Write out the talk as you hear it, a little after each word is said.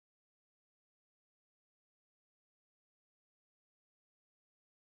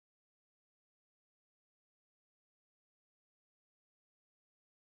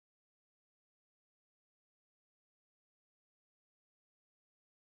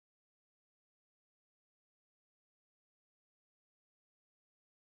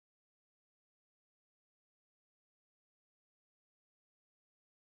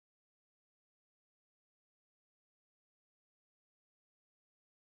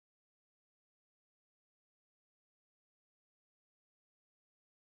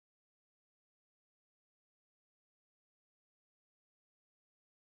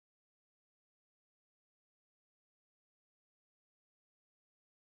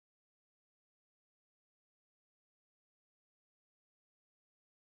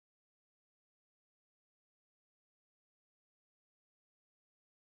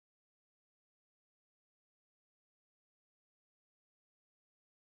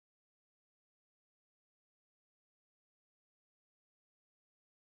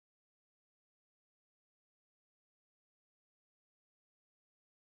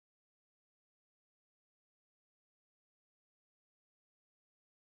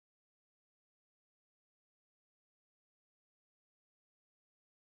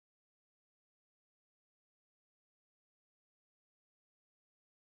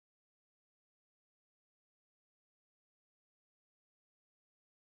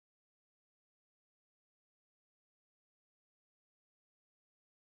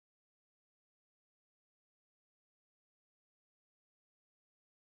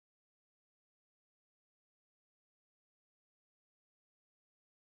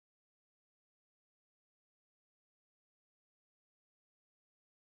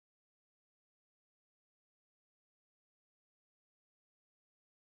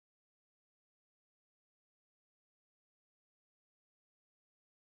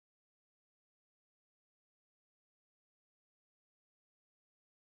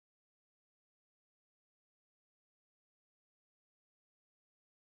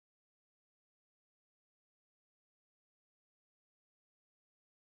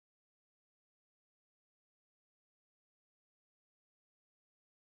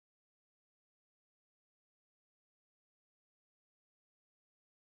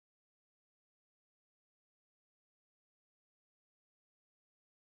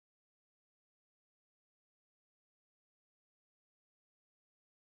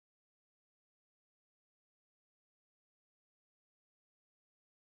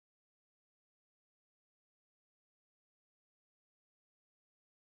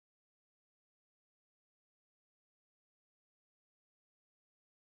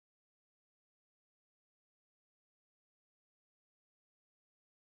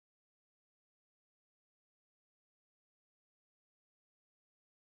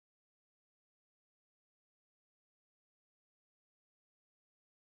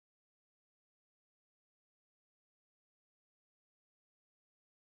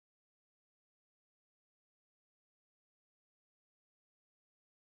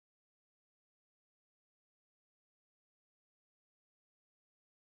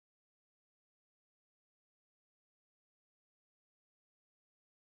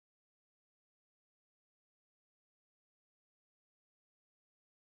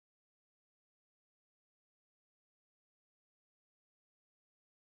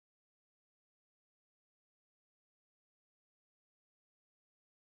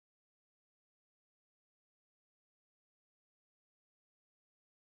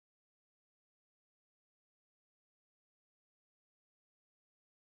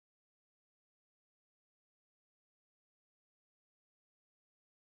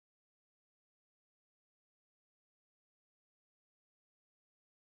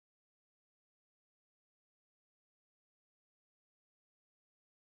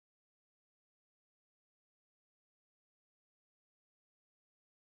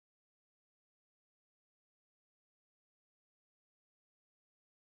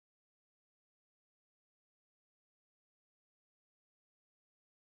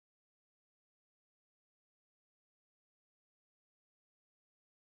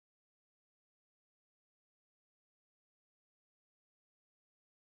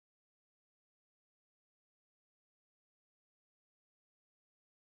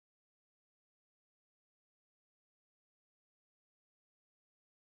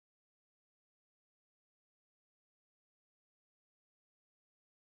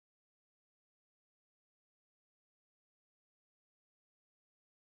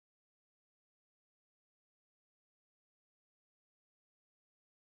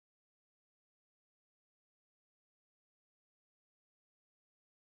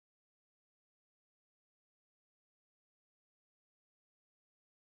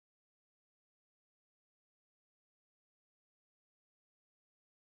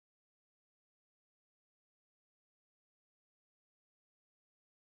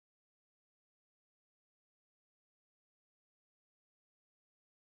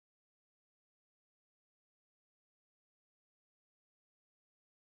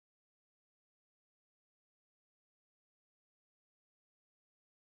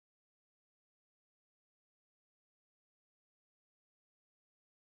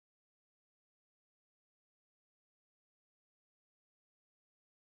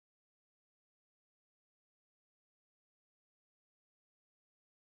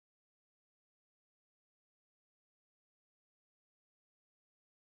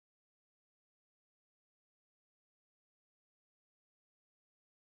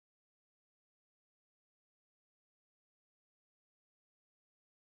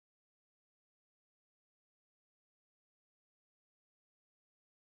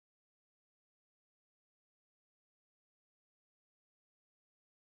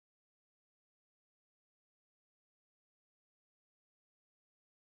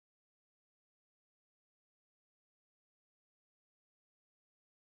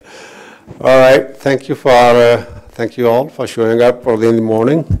All right, thank you all for showing up early in the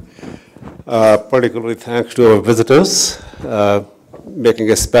morning. Particularly thanks to our visitors making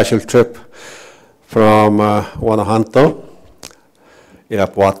a special trip from Guanajuato,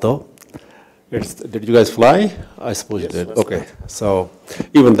 Irapuato. Did you guys fly? I suppose yes, you did. Okay, so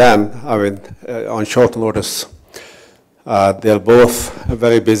even then, I mean, on short notice, they're both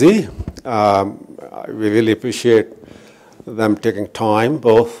very busy. We really appreciate them taking time,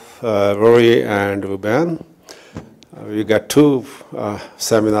 both Rory and Ruben. We got two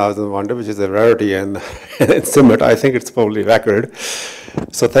seminars in one day, which is a rarity in CINVESTAV. I think it's probably record.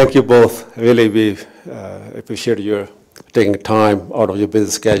 So thank you both. Really, we appreciate your taking time out of your busy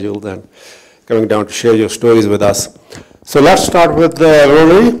schedule and coming down to share your stories with us. So let's start with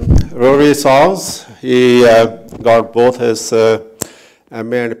Rory. Rory Sauls. He got both his MA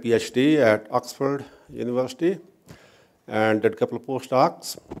and PhD at Oxford University and did a couple of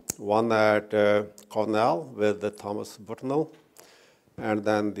postdocs, one at Cornell with Thomas Buttonell, and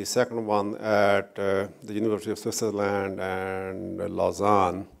then the second one at the University of Switzerland and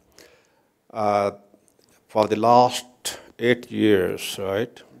Lausanne. For the last 8 years,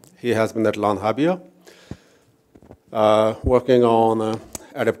 right, he has been at Langebio, working on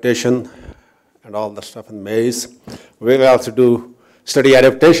adaptation and all the stuff in maize. We also study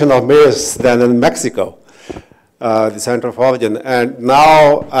adaptation of maize than in Mexico, the center of origin. And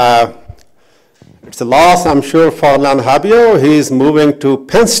now it's a loss, I'm sure, for Langebio. He's moving to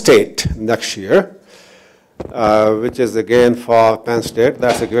Penn State next year, which is again for Penn State.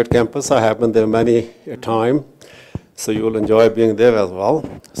 That's a great campus. I have been there many a time, so you will enjoy being there as well.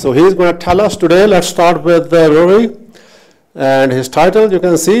 So he's going to tell us today. Let's start with Rory. And his title, you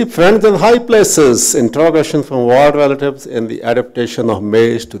can see, Friends in High Places, Introgression from Wild Relatives in the Adaptation of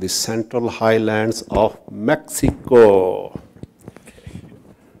Maize to the Central Highlands of Mexico.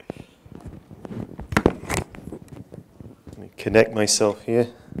 Let me connect myself here.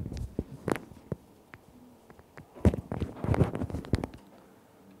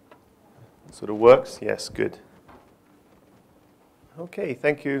 Sort of works? Yes, good. Okay,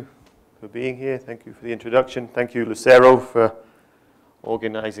 thank you for being here. Thank you for the introduction. Thank you, Lucero, for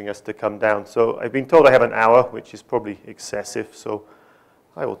organizing us to come down. So I've been told I have an hour, which is probably excessive, so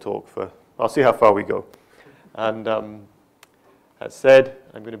I will talk I'll see how far we go. And as said,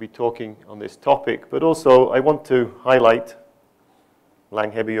 I'm going to be talking on this topic, but also I want to highlight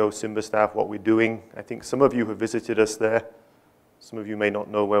Langebio, CINVESTAV, what we're doing. I think some of you have visited us there. Some of you may not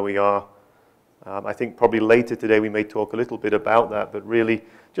know where we are. I think probably later today we may talk a little bit about that, but really,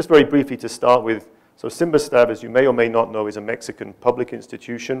 just very briefly to start with, so CINVESTAV, as you may or may not know, is a Mexican public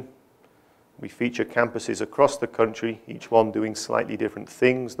institution. We feature campuses across the country, each one doing slightly different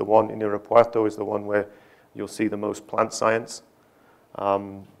things. The one in Irapuato is the one where you'll see the most plant science.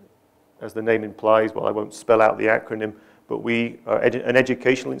 As the name implies, well, I won't spell out the acronym, but we are an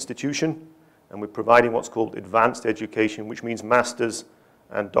educational institution, and we're providing what's called advanced education, which means master's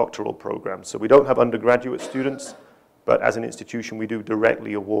and doctoral programs. So we don't have undergraduate students, but as an institution, we do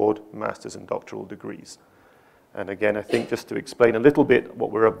directly award master's and doctoral degrees. And again, I think just to explain a little bit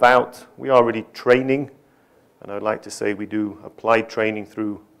what we're about, we are really training, and I'd like to say we do applied training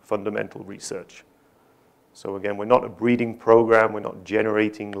through fundamental research. So again, we're not a breeding program, we're not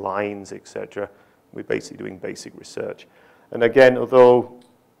generating lines, etc. We're basically doing basic research. And again, although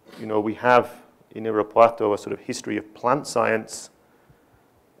we have in Irapuato a sort of history of plant science,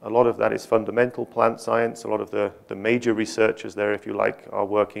 a lot of that is fundamental plant science. A lot of the major researchers there, if you like, are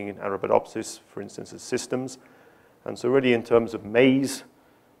working in Arabidopsis, for instance, as systems. And so really in terms of maize,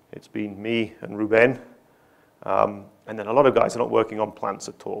 it's been me and Ruben. And then a lot of guys are not working on plants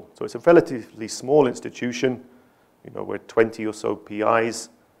at all. So it's a relatively small institution. We're 20 or so PIs,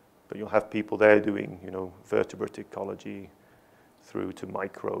 but you'll have people there doing, vertebrate ecology through to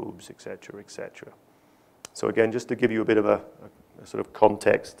microbes, et cetera, et cetera. So again, just to give you a bit of a sort of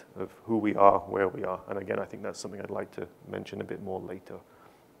context of who we are, where we are. And again, I think that's something I'd like to mention a bit more later.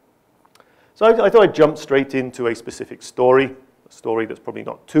 So I thought I'd jump straight into a specific story, a story that's probably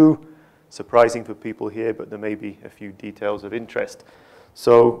not too surprising for people here, but there may be a few details of interest.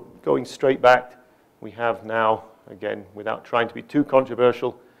 So going straight back, we have now, again, without trying to be too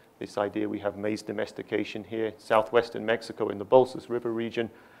controversial, this idea we have maize domestication here, southwestern Mexico in the Bolsas River region,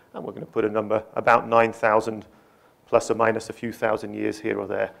 and we're going to put a number about 9,000 plus or minus a few thousand years here or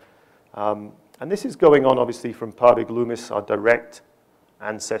there. And this is going on, obviously, from Parvig lumis, our direct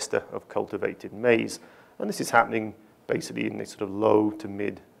ancestor of cultivated maize. And this is happening basically in this sort of low to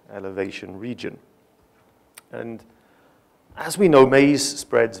mid elevation region. And as we know, maize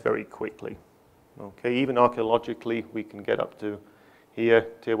spreads very quickly. Okay, even archaeologically, we can get up to here,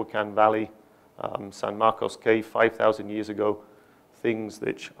 Tehuacan Valley, San Marcos Cave 5,000 years ago, things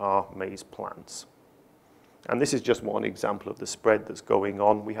which are maize plants. And this is just one example of the spread that's going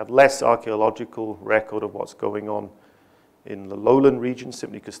on. We have less archaeological record of what's going on in the lowland region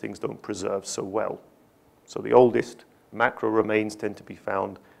simply because things don't preserve so well. So the oldest macro remains tend to be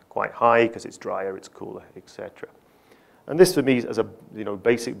found quite high because it's drier, it's cooler, etc. And this for me, as a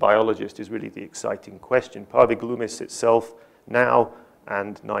basic biologist, is really the exciting question. Parviglumis itself now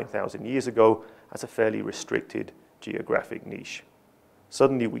and 9,000 years ago has a fairly restricted geographic niche.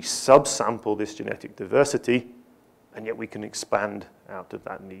 Suddenly we subsample this genetic diversity, and yet we can expand out of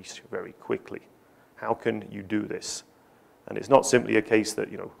that niche very quickly. How can you do this? And it's not simply a case that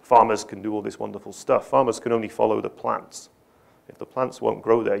farmers can do all this wonderful stuff. Farmers can only follow the plants. If the plants won't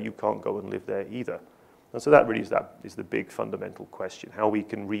grow there, you can't go and live there either. And so that really is the big fundamental question, how we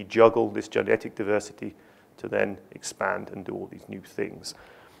can rejuggle this genetic diversity to then expand and do all these new things.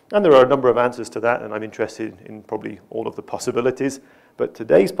 And there are a number of answers to that, and I'm interested in probably all of the possibilities. But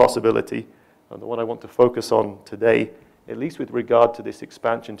today's possibility, and the one I want to focus on today, at least with regard to this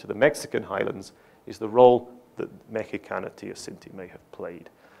expansion to the Mexican highlands, is the role that Mexicana teosinte may have played.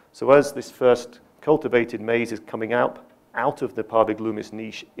 So as this first cultivated maize is coming out of the Parviglumis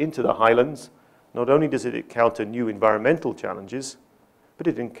niche into the highlands, not only does it encounter new environmental challenges, but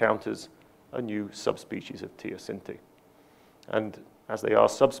it encounters a new subspecies of teosinte. And as they are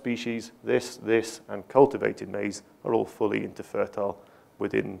subspecies, this, and cultivated maize are all fully interfertile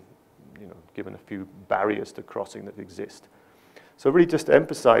within, given a few barriers to crossing that exist. So really just to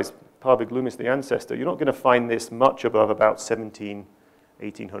emphasize Parviglumis, the ancestor, you're not going to find this much above about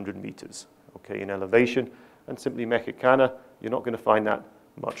 1,800 meters, in elevation. And simply Mexicana, you're not going to find that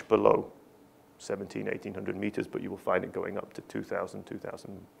much below 1,800 meters, but you will find it going up to 2,000,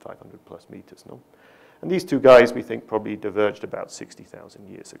 2,500 plus meters, no? And these two guys, we think, probably diverged about 60,000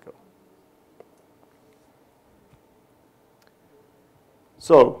 years ago.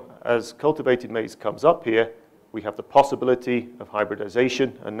 So, as cultivated maize comes up here, we have the possibility of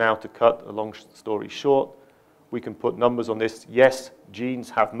hybridization, and now to cut a long story short, we can put numbers on this. Yes,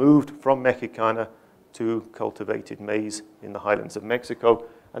 genes have moved from Mexicana to cultivated maize in the highlands of Mexico,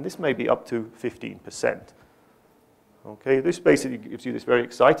 and this may be up to 15%. Okay, this basically gives you this very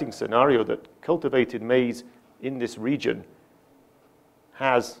exciting scenario that cultivated maize in this region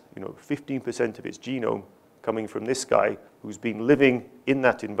has 15% of its genome coming from this guy who's been living in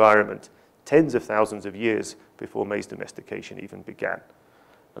that environment tens of thousands of years before maize domestication even began.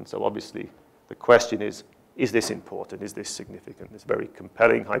 And so obviously the question is this important? Is this significant? This very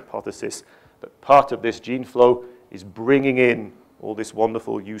compelling hypothesis that part of this gene flow is bringing in all this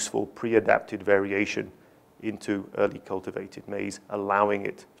wonderful, useful, pre-adapted variation into early cultivated maize, allowing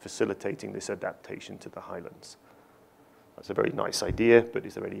it, facilitating this adaptation to the highlands. That's a very nice idea, but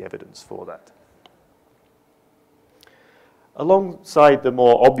is there any evidence for that? Alongside the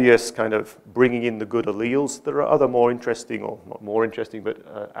more obvious kind of bringing in the good alleles, there are other more interesting, or not more interesting,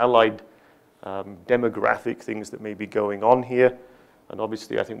 but allied demographic things that may be going on here. And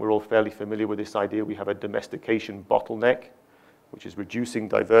obviously, I think we're all fairly familiar with this idea. We have a domestication bottleneck, which is reducing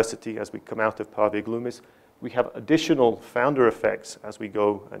diversity as we come out of Parviglumis. We have additional founder effects as we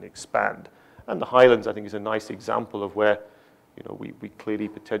go and expand. And the highlands, I think, is a nice example of where we clearly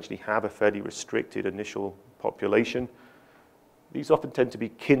potentially have a fairly restricted initial population. These often tend to be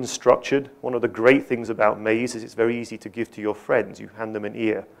kin-structured. One of the great things about maize is it's very easy to give to your friends. You hand them an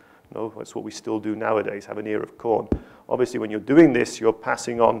ear. That's what we still do nowadays, have an ear of corn. Obviously, when you're doing this, you're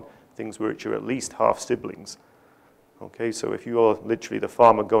passing on things which are at least half siblings. Okay, so if you are literally the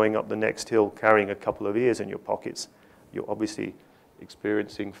farmer going up the next hill carrying a couple of ears in your pockets, you're obviously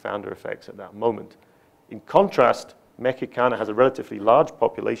experiencing founder effects at that moment. In contrast, Mexicana has a relatively large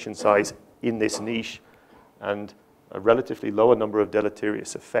population size in this niche and a relatively lower number of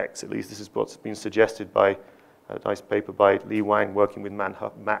deleterious effects. At least this is what's been suggested by a nice paper by Li Wang working with Matt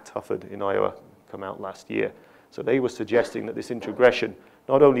Hufford in Iowa, come out last year. So they were suggesting that this introgression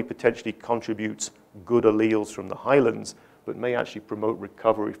not only potentially contributes good alleles from the highlands, but may actually promote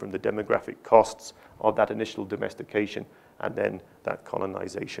recovery from the demographic costs of that initial domestication and then that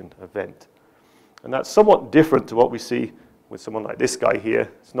colonization event. And that's somewhat different to what we see with someone like this guy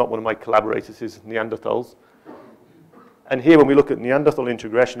here. It's not one of my collaborators, it's Neanderthals. And here when we look at Neanderthal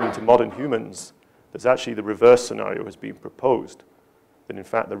introgression into modern humans, there's actually the reverse scenario has been proposed. That in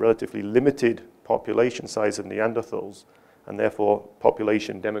fact the relatively limited population size of Neanderthals and therefore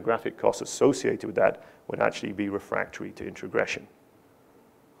population demographic costs associated with that would actually be refractory to introgression.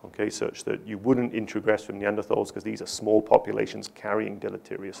 Okay, such that you wouldn't introgress from Neanderthals because these are small populations carrying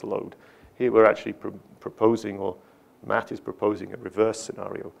deleterious load. Here we're actually proposing, or Matt is proposing, a reverse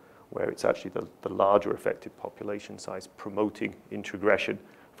scenario where it's actually the larger effective population size promoting introgression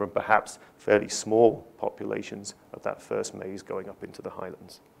from perhaps fairly small populations of that first maize going up into the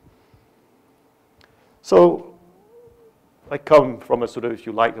highlands. So I come from a sort of, if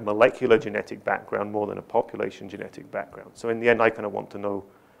you like, a molecular genetic background more than a population genetic background. So in the end, I kind of want to know,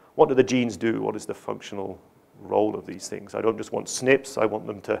 what do the genes do? What is the functional role of these things? I don't just want SNPs, I want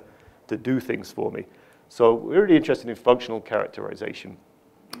them to do things for me. So we're really interested in functional characterization.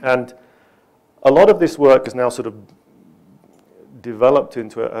 And a lot of this work is now sort of developed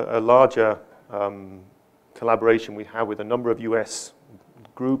into a larger collaboration we have with a number of US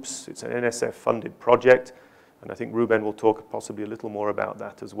groups. It's an NSF-funded project, and I think Ruben will talk possibly a little more about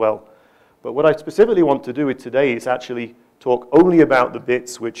that as well. But what I specifically want to do today is actually talk only about the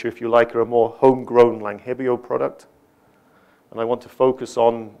bits which, if you like, are a more homegrown Langebio product. And I want to focus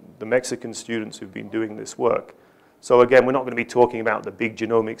on the Mexican students who've been doing this work. So again, we're not going to be talking about the big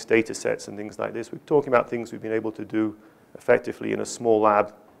genomics data sets and things like this. We're talking about things we've been able to do effectively in a small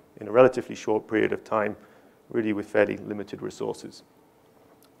lab in a relatively short period of time, really with fairly limited resources.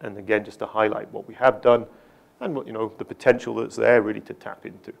 And again, just to highlight what we have done and what, the potential that's there really to tap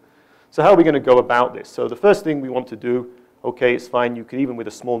into. So how are we going to go about this? So the first thing we want to do, okay, it's fine. You can, even with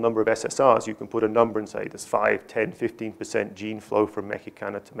a small number of SSRs, you can put a number and say there's 5, 10, 15% gene flow from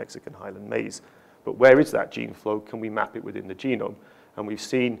Mexicana to Mexican highland maize. But where is that gene flow? Can we map it within the genome? And we've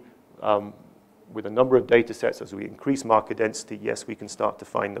seen with a number of data sets, as we increase marker density, yes, we can start to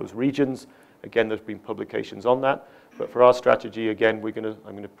find those regions. Again, there's been publications on that. But for our strategy, again, I'm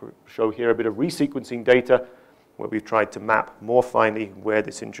going to show here a bit of resequencing data where we've tried to map more finely where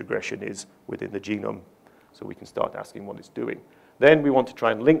this introgression is within the genome, so we can start asking what it's doing. Then we want to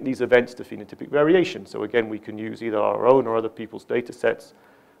try and link these events to phenotypic variation. So again, we can use either our own or other people's data sets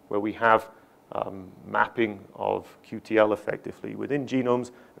where we have mapping of QTL effectively within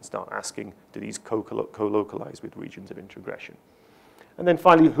genomes and start asking, do these co-localize with regions of introgression? And then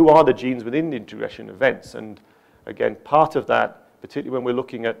finally, who are the genes within the introgression events? And again, part of that, particularly when we're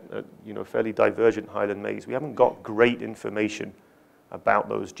looking at fairly divergent highland maize, we haven't got great information about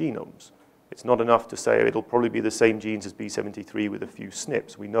those genomes. It's not enough to say it'll probably be the same genes as B73 with a few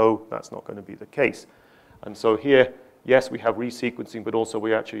SNPs. We know that's not going to be the case. And so here, yes, we have resequencing, but also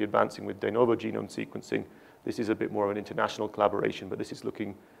we're actually advancing with de novo genome sequencing. This is a bit more of an international collaboration, but this is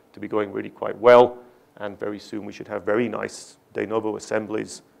looking to be going really quite well. And very soon we should have very nice de novo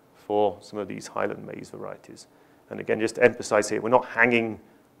assemblies for some of these highland maize varieties. And again, just to emphasize here, we're not hanging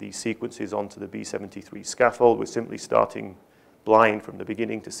these sequences onto the B73 scaffold. We're simply starting blind from the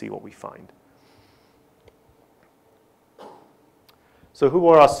beginning to see what we find. So who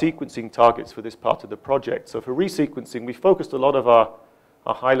are our sequencing targets for this part of the project? So for resequencing, we focused a lot of our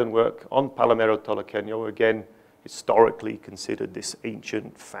highland work on Palomero toloqueño, again, historically considered this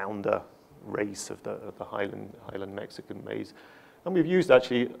ancient founder race of the highland Mexican maize. And we've used,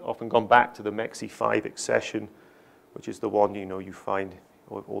 actually, often gone back to the Mexi5 accession, which is the one, you find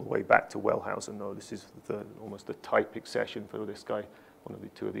all the way back to Wellhausen. No, this is almost the type accession for this guy, one of the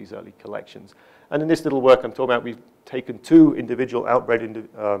two of these early collections. And in this little work I'm talking about, we've taken 2 individual outbred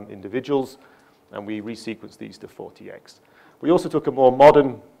individuals, and we resequenced these to 40x. We also took a more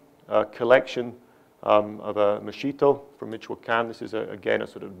modern collection of a machito from Michoacan. This is, again, a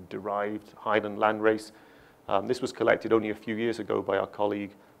sort of derived highland landrace. This was collected only a few years ago by our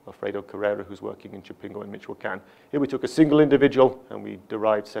colleague, Alfredo Carrera, who's working in Chapingo in Michoacan. Here we took a single individual, and we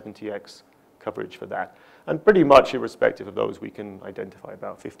derived 70x coverage for that. And pretty much irrespective of those, we can identify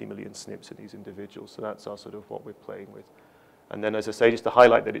about 50 million SNPs in these individuals. So that's our sort of what we're playing with. And then, as I say, just to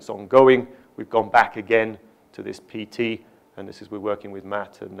highlight that it's ongoing, we've gone back again to this PT, and this is we're working with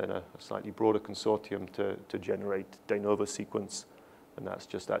Matt and then a slightly broader consortium to generate de novo sequence. And that's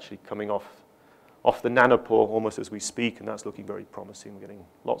just actually coming off the nanopore almost as we speak, and that's looking very promising. We're getting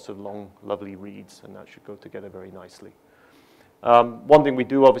lots of long, lovely reads, and that should go together very nicely. One thing we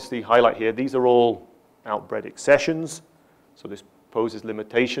do obviously highlight here, these are all outbred accessions, so this poses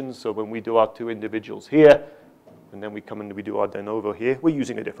limitations. So when we do our 2 individuals here, and then we come and we do our de novo here, we're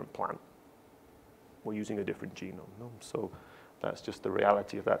using a different plant. We're using a different genome. No? So that's just the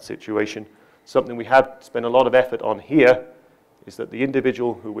reality of that situation. Something we have spent a lot of effort on here is that the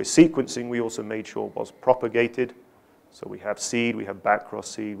individual who we're sequencing, we also made sure was propagated. So we have seed, we have backcross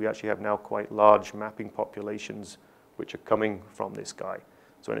seed. We actually have now quite large mapping populations which are coming from this guy.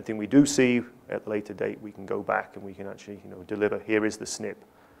 So anything we do see at a later date, we can go back and we can actually deliver, here is the SNP.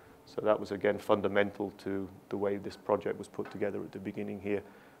 So that was, again, fundamental to the way this project was put together at the beginning here,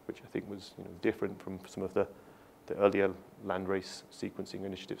 which I think was different from some of the earlier landrace sequencing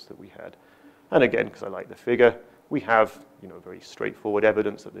initiatives that we had. And again, because I like the figure, we have very straightforward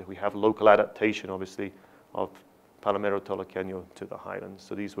evidence that we have local adaptation, obviously, of Palomero toloqueño to the highlands.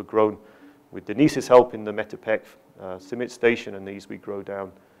 So these were grown with Denise's help in the Metepec CIMIT station, and these we grow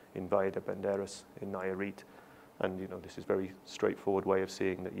down in Valle de Banderas in Nayarit. And this is a very straightforward way of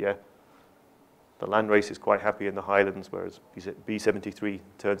seeing that, yeah, the landrace is quite happy in the highlands, whereas B73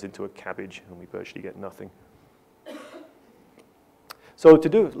 turns into a cabbage and we virtually get nothing. So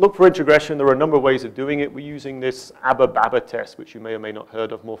to look for introgression, there are a number of ways of doing it. We're using this ABBA-BABA test, which you may or may not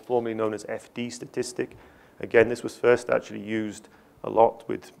heard of, more formally known as FD statistic. Again, this was first actually used a lot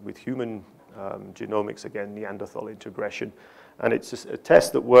with human genomics, again, Neanderthal introgression. And it's just a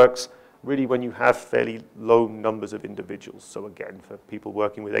test that works really when you have fairly low numbers of individuals. So again, for people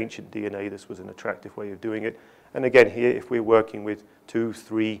working with ancient DNA, this was an attractive way of doing it. And again, here, if we're working with 2,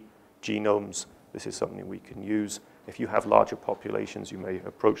 3 genomes, this is something we can use. If you have larger populations, you may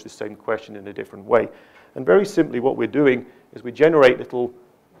approach the same question in a different way. And very simply, what we're doing is we generate little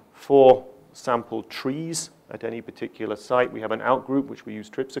 4 sample trees at any particular site. We have an outgroup, which we use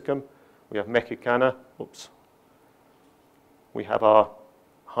Trypsicum. We have Mexicana. Oops. We have our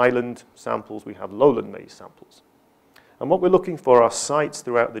highland samples. We have lowland maize samples. And what we're looking for are sites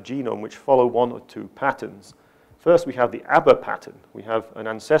throughout the genome which follow 1 or 2 patterns. First, we have the ABBA pattern. We have an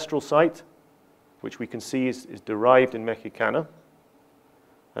ancestral site, which we can see is derived in Mexicana.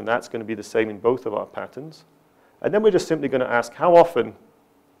 And that's going to be the same in both of our patterns. And then we're just simply going to ask, how often,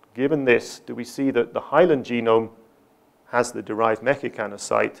 given this, do we see that the highland genome has the derived Mexicana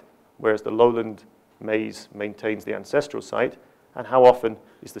site, whereas the lowland maize maintains the ancestral site? And how often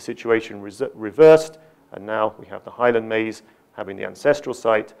is the situation reversed? And now we have the highland maize having the ancestral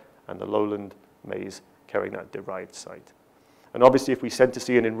site and the lowland maize carrying that derived site. And obviously, if we tend to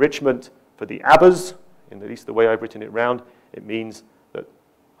see an enrichment for the ABBAs, in at least the way I've written it round, it means that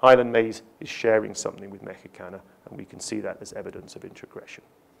highland maize is sharing something with Mexicana, and we can see that as evidence of introgression.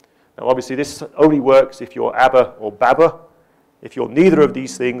 Now, obviously, this only works if you're ABBA or BABA. If you're neither of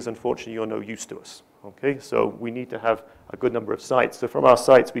these things, unfortunately, you're no use to us. Okay, so we need to have a good number of sites. So from our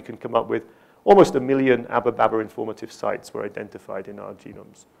sites, we can come up with almost 1 million ABBA-BABA informative sites were identified in our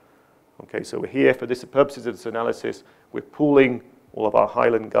genomes. Okay, so we're here for the purposes of this analysis. We're pooling all of our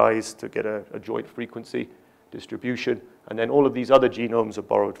highland guys to get a joint frequency distribution, and then all of these other genomes are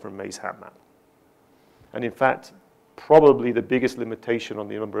borrowed from Maize HapMap. And in fact, probably the biggest limitation on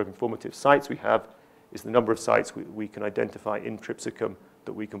the number of informative sites we have is the number of sites we can identify in Trypsicum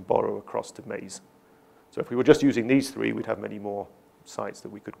that we can borrow across to Maize. So if we were just using these 3, we'd have many more sites that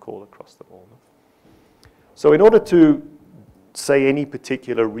we could call across them all. So in order to say any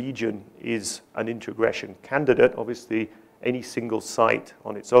particular region is an introgression candidate, obviously any single site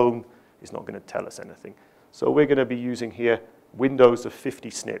on its own is not going to tell us anything. So we're going to be using here windows of 50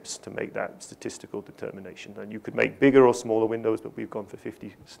 SNPs to make that statistical determination. And you could make bigger or smaller windows, but we've gone for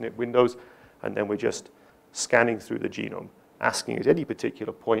 50 SNP windows. And then we're just scanning through the genome, asking at any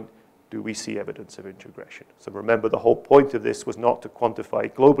particular point, do we see evidence of introgression? So remember, the whole point of this was not to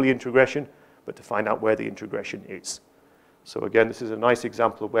quantify globally introgression, but to find out where the introgression is. So again, this is a nice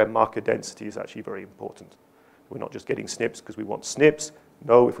example of where marker density is actually very important. We're not just getting SNPs because we want SNPs.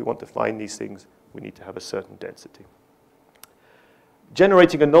 No, if we want to find these things, we need to have a certain density.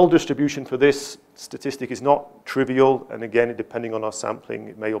 Generating a null distribution for this statistic is not trivial, and again, depending on our sampling,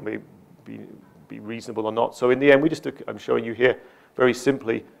 it may or may be reasonable or not. So in the end, we just took, I'm showing you here very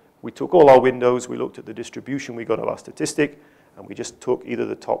simply, we took all our windows, we looked at the distribution we got of our statistic, and we just took either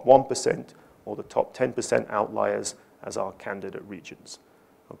the top 1% or the top 10% outliers as our candidate regions.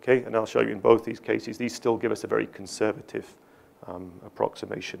 Okay, and I'll show you in both these cases, these still give us a very conservative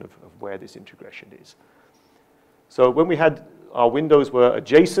approximation of where this introgression is. So when we had our windows were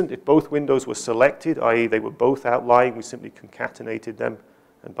adjacent, if both windows were selected, i.e. they were both outlying, we simply concatenated them.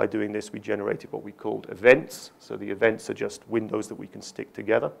 And by doing this, we generated what we called events. So the events are just windows that we can stick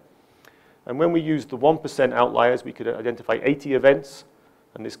together. And when we used the 1% outliers, we could identify 80 events.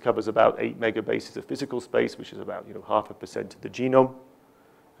 And this covers about 8 megabases of physical space, which is about 0.5% of the genome.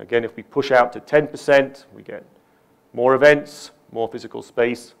 Again, if we push out to 10%, we get more events, more physical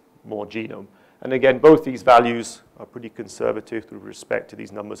space, more genome. And again, both these values are pretty conservative with respect to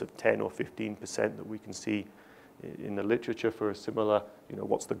these numbers of 10 or 15% that we can see in the literature for a similar,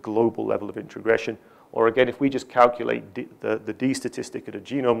 what's the global level of introgression. Or again, if we just calculate the D statistic at a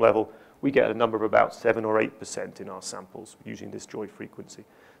genome level, we get a number of about 7 or 8% in our samples using this joy frequency.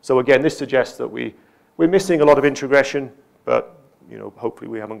 So again, this suggests that we're missing a lot of introgression, but hopefully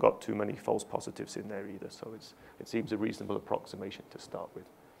we haven't got too many false positives in there either. So it seems a reasonable approximation to start with.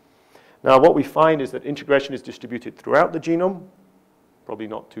 Now, what we find is that introgression is distributed throughout the genome, probably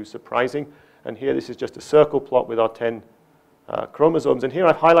not too surprising. And here, this is just a circle plot with our 10 chromosomes. And here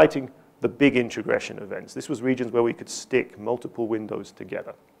I'm highlighting the big introgression events. This was regions where we could stick multiple windows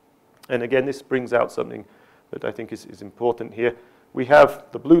together. And again, this brings out something that I think is important here. We have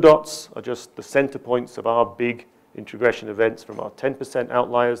the blue dots are just the center points of our big introgression events from our 10%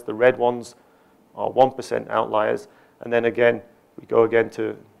 outliers. The red ones are 1% outliers. And then again, we go again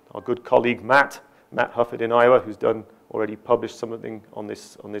to our good colleague Matt Hufford in Iowa, who's already published something on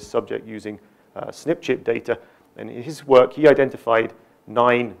this subject using SNP chip data. And in his work, he identified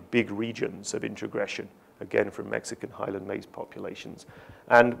 9 big regions of introgression, again from Mexican highland maize populations.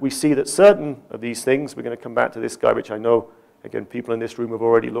 And we see that certain of these things, we're going to come back to this guy, which I know, again, people in this room have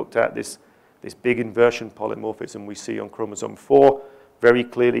already looked at, this big inversion polymorphism we see on chromosome 4, very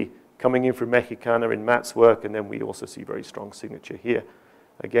clearly coming in from Mexicana in Matt's work, and then we also see very strong signature here.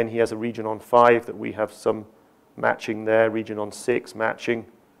 Again, he has a region on 5 that we have some matching there, region on 6 matching,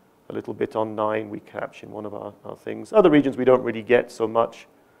 a little bit on 9 we catch in one of our things. Other regions we don't really get so much.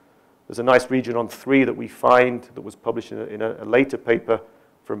 There's a nice region on 3 that we find that was published in a later paper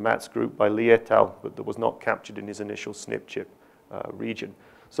from Matt's group by Lee et al., but that was not captured in his initial SNP chip region.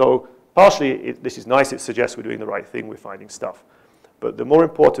 So partially, this is nice. It suggests we're doing the right thing. We're finding stuff. But the more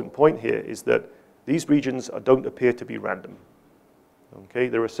important point here is that these regions don't appear to be random. Okay?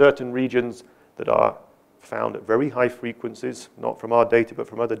 There are certain regions that are found at very high frequencies, not from our data, but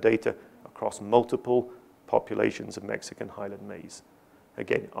from other data across multiple populations of Mexican highland maize.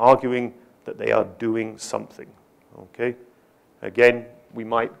 Again, arguing that they are doing something. Okay? Again, we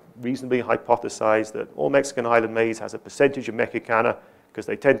might reasonably hypothesize that all Mexican highland maize has a percentage of Mexicana because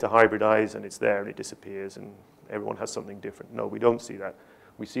they tend to hybridize and it's there and it disappears and everyone has something different. No, we don't see that.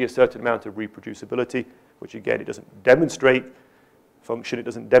 We see a certain amount of reproducibility, which again, it doesn't demonstrate function, it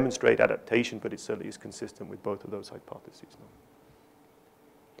doesn't demonstrate adaptation, but it certainly is consistent with both of those hypotheses.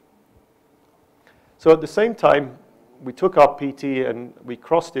 So at the same time, we took our PT and we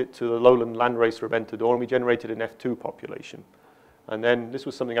crossed it to the lowland landrace Reventador and we generated an F2 population. And then this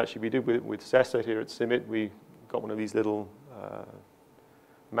was something actually we did with Cesar here at CIMIT. We got one of these little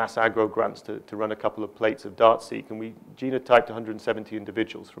mass agro grants to run a couple of plates of DART-seq, and we genotyped 170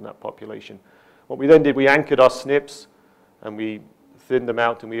 individuals from that population. What we then did, we anchored our SNPs and we thinned them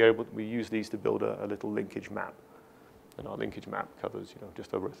out, and we used these to build a little linkage map. And our linkage map covers,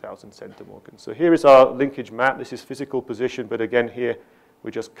 just over 1,000 centimorgans. So here is our linkage map. This is physical position, but again here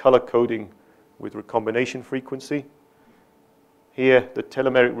we're just color coding with recombination frequency. Here the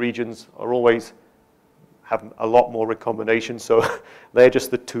telomeric regions are always have a lot more recombination, so they're just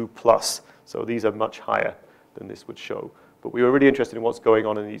the 2+. So these are much higher than this would show. But we were really interested in what's going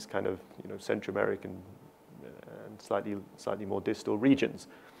on in these kind of centromeric and slightly more distal regions.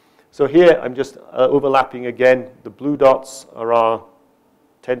 So here I'm just overlapping again. The blue dots are our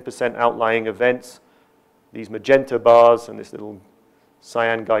 10% outlying events. These magenta bars and this little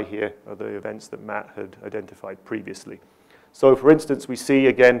cyan guy here are the events that Matt had identified previously. So for instance, we see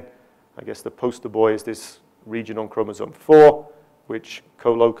again, I guess the poster boy is this region on chromosome 4, which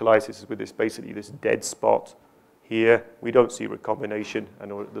co-localizes with basically this dead spot here. We don't see recombination,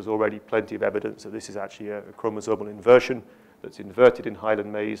 and there's already plenty of evidence that this is actually a chromosomal inversion that's inverted in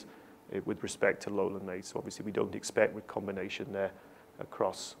highland maize with respect to lowland maize. So obviously we don't expect recombination there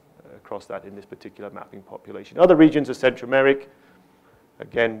across that in this particular mapping population. Other regions are centromeric.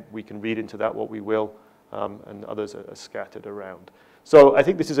 Again, we can read into that what we will, and others are scattered around. So I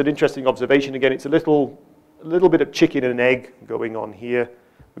think this is an interesting observation. Again, it's a little bit of chicken and egg going on here.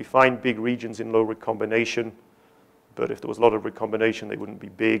 We find big regions in low recombination, but if there was a lot of recombination, they wouldn't be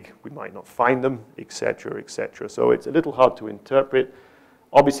big. We might not find them, et cetera, et cetera. So it's a little hard to interpret.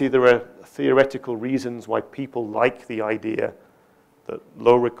 Obviously, there are theoretical reasons why people like the idea that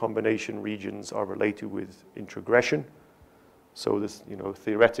low recombination regions are related with introgression. So this,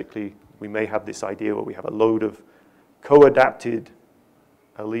 theoretically, we may have this idea where we have a load of co-adapted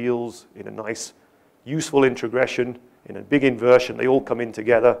alleles in a nice, useful introgression, in a big inversion. They all come in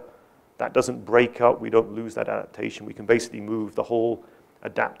together. That doesn't break up. We don't lose that adaptation. We can basically move the whole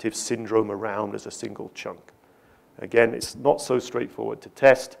adaptive syndrome around as a single chunk. Again, it's not so straightforward to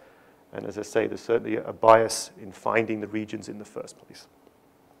test. And as I say, there's certainly a bias in finding the regions in the first place.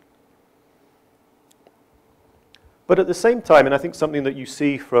 But at the same time, and I think something that you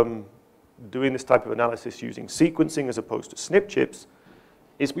see from doing this type of analysis using sequencing as opposed to SNP chips,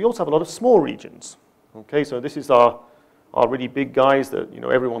 is we also have a lot of small regions. Okay, so this is our really big guys that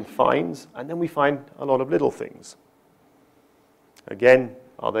everyone finds, and then we find a lot of little things. Again,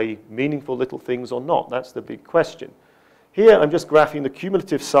 are they meaningful little things or not? That's the big question. Here I'm just graphing the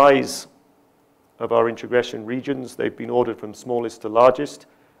cumulative size of our introgression regions. They've been ordered from smallest to largest,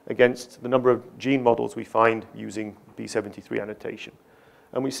 against the number of gene models we find using B73 annotation.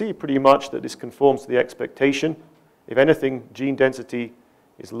 And we see pretty much that this conforms to the expectation. If anything, gene density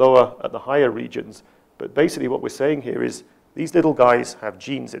is lower at the higher regions. But basically what we're saying here is these little guys have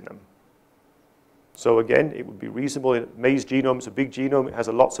genes in them. So again, it would be reasonable. Maize genome is a big genome. It has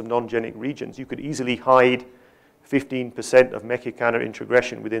lots of non-genic regions. You could easily hide 15% of Mexicana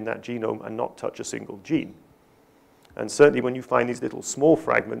introgression within that genome and not touch a single gene. And certainly when you find these little small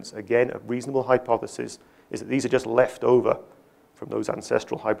fragments, again, a reasonable hypothesis is that these are just left over from those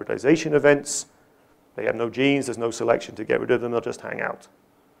ancestral hybridization events. They have no genes, there's no selection to get rid of them, they'll just hang out.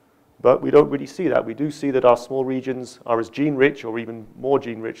 But we don't really see that. We do see that our small regions are as gene-rich or even more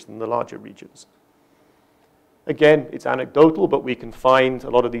gene-rich than the larger regions. Again, it's anecdotal, but we can find a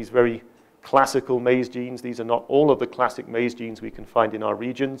lot of these very classical maize genes. These are not all of the classic maize genes we can find in our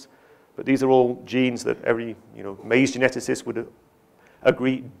regions. But these are all genes that every maize geneticist would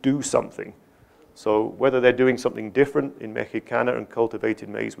agree do something. So whether they're doing something different in Mexicana and cultivated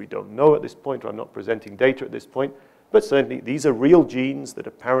maize, we don't know at this point, or I'm not presenting data at this point. But certainly these are real genes that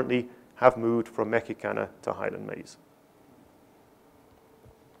apparently have moved from Mexicana to highland maize.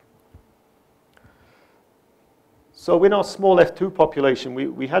 So in our small F2 population,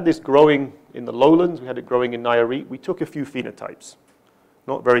 we had this growing in the lowlands, we had it growing in Ruairidh. We took a few phenotypes.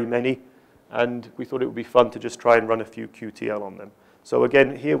 Not very many, and we thought it would be fun to just try and run a few QTL on them. So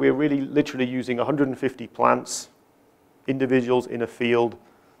again, here we're really literally using 150 plants, individuals in a field.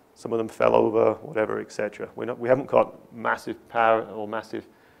 Some of them fell over, whatever, etc. We haven't got massive power or massive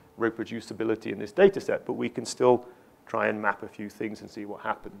reproducibility in this data set, but we can still try and map a few things and see what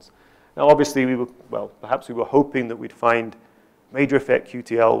happens. Now, obviously, perhaps we were hoping that we'd find major effect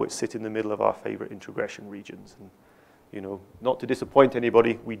QTL, which sit in the middle of our favorite introgression regions. And, not to disappoint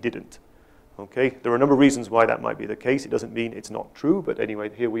anybody, we didn't. Okay? There are a number of reasons why that might be the case. It doesn't mean it's not true, but anyway,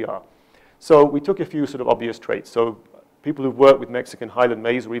 here we are. So we took a few sort of obvious traits. So people who've worked with Mexican highland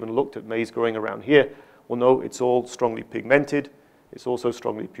maize or even looked at maize growing around here will know it's all strongly pigmented. It's also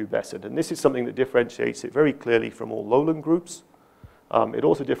strongly pubescent. And this is something that differentiates it very clearly from all lowland groups. It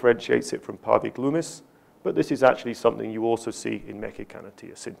also differentiates it from Parviglumis, but this is actually something you also see in Mexicana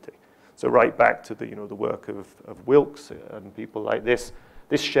teosinte. So right back to the work of Wilkes and people like this,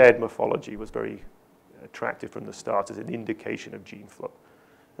 this shared morphology was very attractive from the start as an indication of gene flow.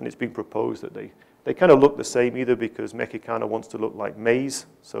 And it's been proposed that they kind of look the same either because Mexicana wants to look like maize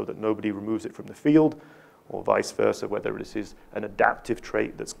so that nobody removes it from the field, or vice versa, whether this is an adaptive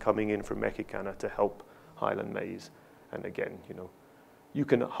trait that's coming in from Mexicana to help highland maize. And again, you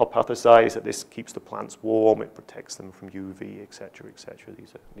can hypothesize that this keeps the plants warm, it protects them from UV, et cetera, et cetera.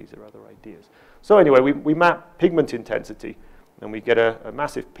 These are other ideas. So anyway, we map pigment intensity, and we get a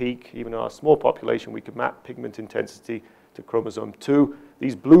massive peak. Even in our small population, we could map pigment intensity to chromosome 2.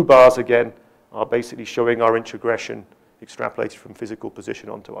 These blue bars, again, are basically showing our introgression extrapolated from physical position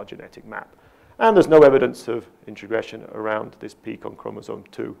onto our genetic map. And there's no evidence of introgression around this peak on chromosome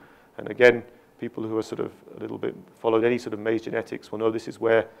 2. And again, people who are sort of a little bit followed any sort of maize genetics will know this is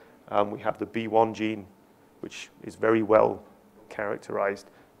where we have the B1 gene, which is very well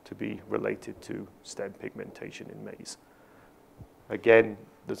characterized to be related to stem pigmentation in maize. Again,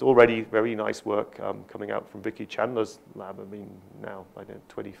 there's already very nice work coming out from Vicky Chandler's lab, now,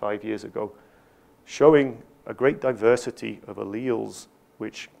 25 years ago, showing a great diversity of alleles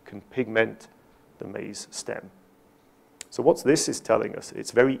which can pigment the maize stem. So what this is telling us,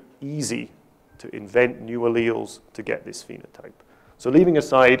 it's very easy to invent new alleles to get this phenotype. So leaving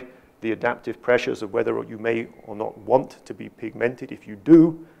aside the adaptive pressures of whether you may or not want to be pigmented, if you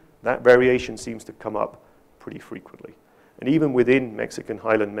do, that variation seems to come up pretty frequently. And even within Mexican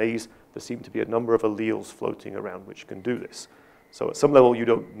highland maize, there seem to be a number of alleles floating around which can do this. So at some level, you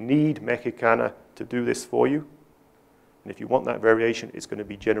don't need Mexicana to do this for you. And if you want that variation, it's going to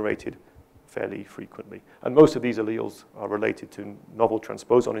be generated fairly frequently. And most of these alleles are related to novel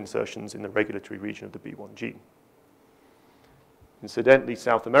transposon insertions in the regulatory region of the B1 gene. Incidentally,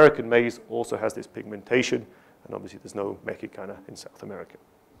 South American maize also has this pigmentation, and obviously there's no Mexicana in South America.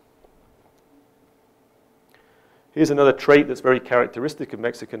 Here's another trait that's very characteristic of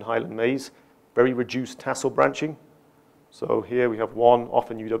Mexican highland maize, very reduced tassel branching. So here we have one,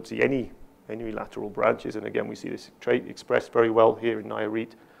 often you don't see any lateral branches, and again we see this trait expressed very well here in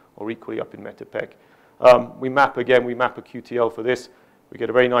Ruairidh, or equally up in Metepec. We map a QTL for this. We get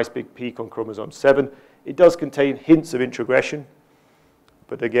a very nice big peak on chromosome 7. It does contain hints of introgression,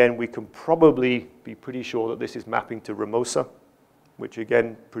 but again, we can probably be pretty sure that this is mapping to Ramosa, which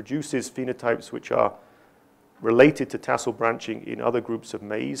again produces phenotypes which are related to tassel branching in other groups of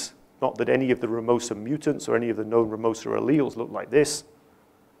maize. Not that any of the Ramosa mutants or any of the known Ramosa alleles look like this,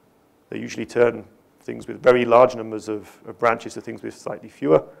 They usually turn things with very large numbers of branches to things with slightly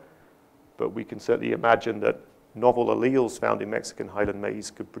fewer. But we can certainly imagine that novel alleles found in Mexican highland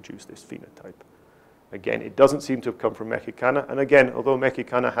maize could produce this phenotype. Again, it doesn't seem to have come from Mexicana. And again, although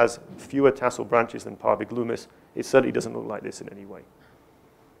Mexicana has fewer tassel branches than Parviglumis, it certainly doesn't look like this in any way.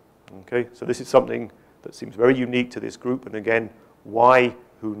 Okay, so this is something that seems very unique to this group. And again, why,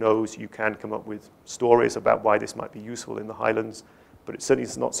 who knows, you can come up with stories about why this might be useful in the highlands. But it certainly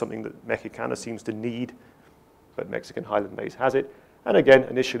is not something that Mexicana seems to need, but Mexican highland maize has it. And again,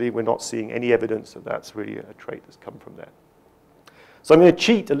 initially, we're not seeing any evidence that that's really a trait that's come from there. So I'm going to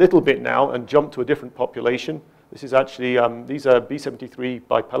cheat a little bit now and jump to a different population. This is actually, these are B73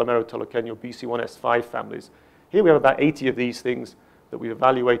 by Palomero toloqueño BC1S5 families. Here we have about 80 of these things that we've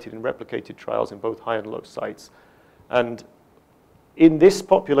evaluated in replicated trials in both high and low sites. And in this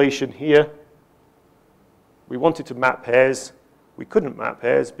population here, we wanted to map hairs. We couldn't map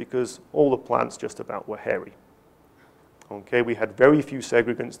hairs because all the plants just about were hairy. Okay, we had very few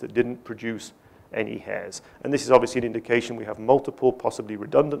segregants that didn't produce any hairs. And this is obviously an indication we have multiple, possibly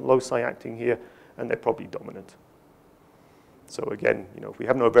redundant loci acting here, and they're probably dominant. So again, you know, if we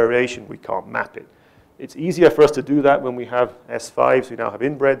have no variation, we can't map it. It's easier for us to do that when we have S5s. We now have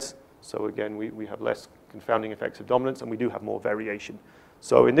inbreds. So again, we have less confounding effects of dominance, and we do have more variation.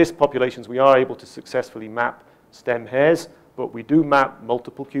 So in this populations, we are able to successfully map stem hairs, but we do map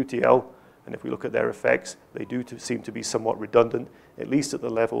multiple QTL. And if we look at their effects, they do seem to be somewhat redundant, at least at the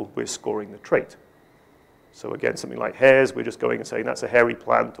level we're scoring the trait. So again, something like hairs, we're just going and saying that's a hairy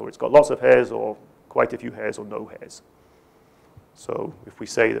plant, or it's got lots of hairs, or quite a few hairs, or no hairs. So if we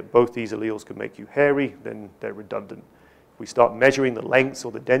say that both these alleles can make you hairy, then they're redundant. If we start measuring the lengths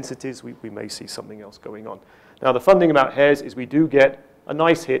or the densities, we may see something else going on. Now, the fun thing about hairs is we do get a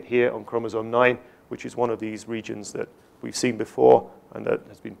nice hit here on chromosome 9, which is one of these regions that we've seen before and that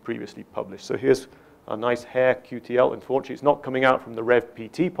has been previously published. So here's a nice hair QTL. Unfortunately, it's not coming out from the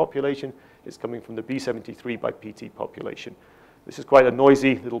Rev-PT population. It's coming from the B73 by PT population. This is quite a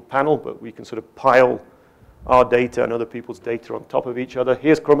noisy little panel, but we can sort of pile our data and other people's data on top of each other.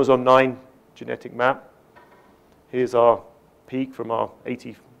 Here's chromosome 9 genetic map. Here's our peak from our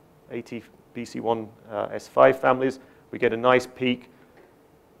 80 BC1 S5 families. We get a nice peak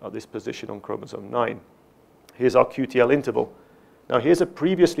at this position on chromosome 9. Here's our QTL interval. Now here's a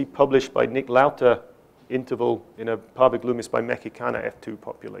previously published by Nick Lauter interval in a Parviglumis by Mexicana F2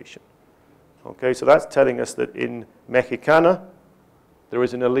 population. Okay, so that's telling us that in Mexicana, there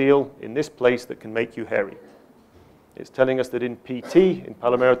is an allele in this place that can make you hairy. It's telling us that in PT, in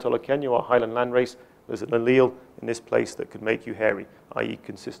Palomero toloqueño, our highland landrace, there's an allele in this place that could make you hairy, i.e.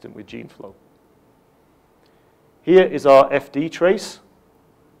 consistent with gene flow. Here is our FD trace.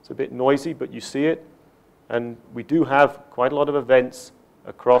 It's a bit noisy, but you see it. And we do have quite a lot of events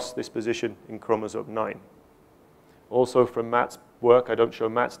across this position in chromosome 9. Also from Matt's work, I don't show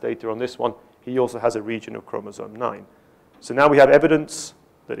Matt's data on this one, he also has a region of chromosome 9. So now we have evidence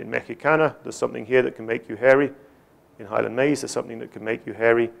that in Mexicana, there's something here that can make you hairy. In highland maize, there's something that can make you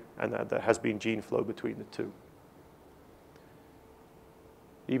hairy, and that there has been gene flow between the two.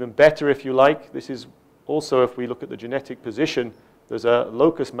 Even better, if you like, this is also, if we look at the genetic position, there's a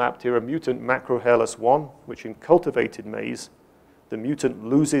locus mapped here, a mutant macrohairless 1, which in cultivated maize, the mutant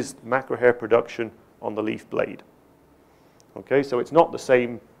loses macrohair production on the leaf blade. Okay, so it's not the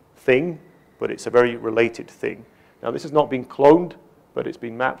same thing, but it's a very related thing. Now, this has not been cloned, but it's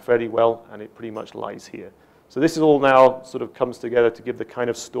been mapped fairly well, and it pretty much lies here. So this is all now sort of comes together to give the kind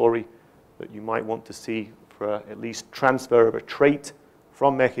of story that you might want to see for at least transfer of a trait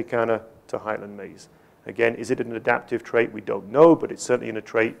from Mexicana to highland maize. Again, is it an adaptive trait? We don't know, but it's certainly in a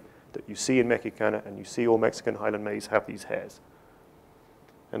trait that you see in Mexicana, and you see all Mexican highland maize have these hairs.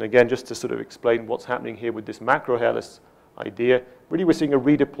 And again, just to sort of explain what's happening here with this macrohairless idea, really we're seeing a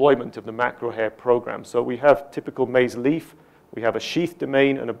redeployment of the macrohair program. So we have typical maize leaf. We have a sheath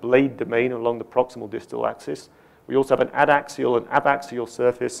domain and a blade domain along the proximal distal axis. We also have an adaxial and abaxial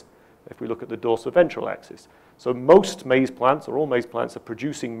surface if we look at the dorsoventral axis. So most maize plants, or all maize plants, are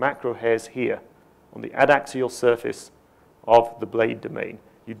producing macrohairs here on the adaxial surface of the blade domain.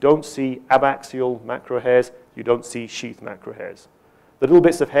 You don't see abaxial macrohairs. You don't see sheath macrohairs. The little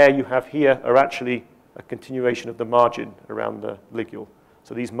bits of hair you have here are actually a continuation of the margin around the ligule.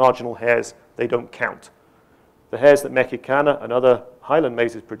 So these marginal hairs, they don't count. The hairs that Mexicana and other highland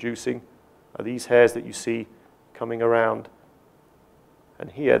maize is producing are these hairs that you see coming around.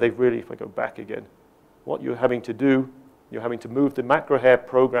 And here, they've really, if I go back again, what you're having to do, you're having to move the macrohair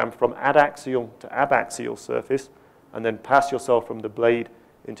program from adaxial to abaxial surface and then pass yourself from the blade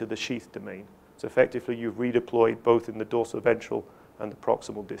into the sheath domain. So effectively, you've redeployed both in the dorsoventral and the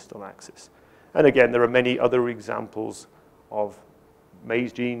proximal distal axis. And again, there are many other examples of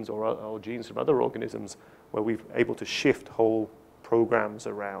Maize genes or genes from other organisms where we've able to shift whole programs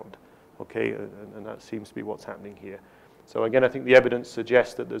around, okay? And that seems to be what's happening here. So again, I think the evidence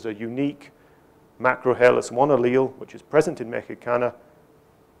suggests that there's a unique macrohairless 1 allele, which is present in Mexicana,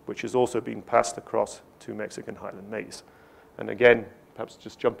 which has also been passed across to Mexican highland maize. And again, perhaps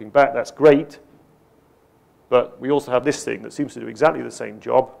just jumping back, that's great, but we also have this thing that seems to do exactly the same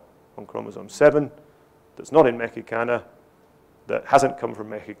job on chromosome 7, that's not in Mexicana, that hasn't come from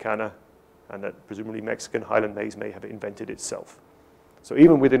Mexicana, and that presumably Mexican highland maize may have invented itself. So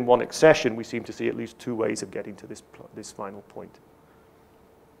even within one accession, we seem to see at least 2 ways of getting to this final point.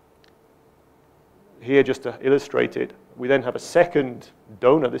 Here, just to illustrate it, we then have a second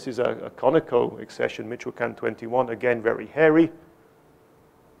donor. This is a conico accession, Michoacan 21, again, very hairy.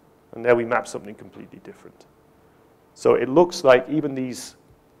 And there we map something completely different. So it looks like even these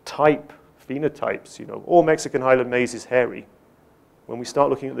type phenotypes, you know, all Mexican highland maize is hairy. When we start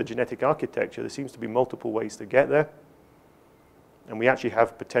looking at the genetic architecture, there seems to be multiple ways to get there. And we actually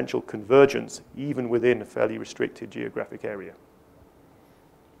have potential convergence even within a fairly restricted geographic area.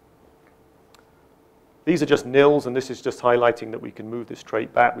 These are just nils, and this is just highlighting that we can move this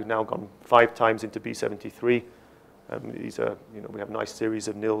trait back. We've now gone 5 times into B73. These are, you know, we have a nice series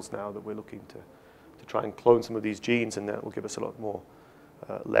of nils now that we're looking to try and clone some of these genes, and that will give us a lot more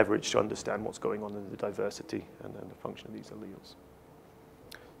leverage to understand what's going on in the diversity and the function of these alleles.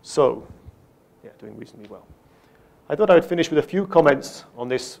 So, yeah, doing reasonably well. I thought I would finish with a few comments on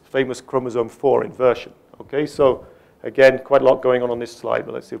this famous chromosome 4 inversion. Okay, so again, quite a lot going on this slide,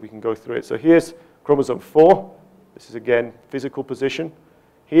 but let's see if we can go through it. So here's chromosome 4. This is, again, physical position.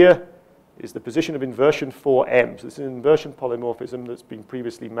 Here is the position of inversion 4M. So this is an inversion polymorphism that's been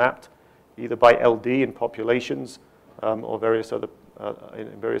previously mapped either by LD in populations or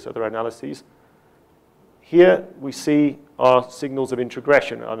in various other analyses. Here we see our signals of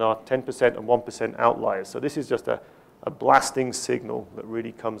introgression and our 10% and 1% outliers. So this is just a blasting signal that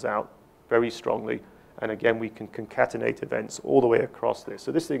really comes out very strongly. And again, we can concatenate events all the way across this.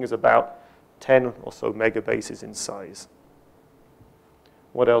 So this thing is about 10 or so megabases in size.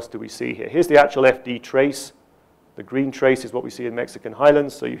 What else do we see here? Here's the actual FD trace. The green trace is what we see in Mexican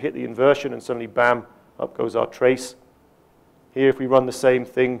highlands. So you hit the inversion and suddenly, bam, up goes our trace. Here, if we run the same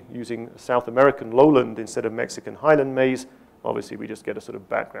thing using South American lowland instead of Mexican highland maize, obviously we just get a sort of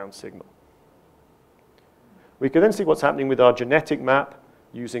background signal. We can then see what's happening with our genetic map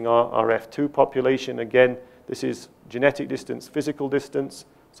using our F2 population. Again, this is genetic distance, physical distance.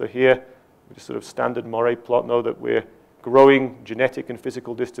 So here, we just sort of standard Moray plot know that we're growing genetic and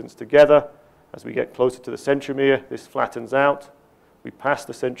physical distance together. As we get closer to the centromere, this flattens out. We pass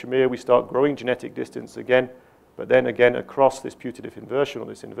the centromere, we start growing genetic distance again. But then again, across this putative inversion or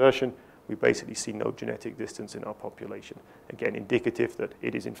this inversion, we basically see no genetic distance in our population. Again, indicative that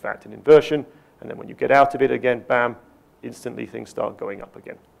it is in fact an inversion. And then when you get out of it again, bam, instantly things start going up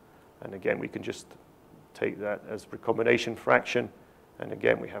again. And again, we can just take that as recombination fraction. And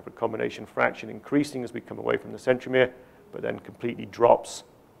again, we have recombination fraction increasing as we come away from the centromere, but then completely drops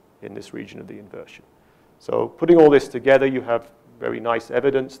in this region of the inversion. So putting all this together, you have very nice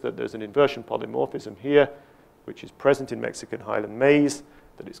evidence that there's an inversion polymorphism here, which is present in Mexican highland maize,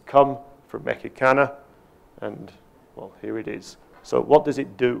 that has come from Mexicana, and, well, here it is. So what does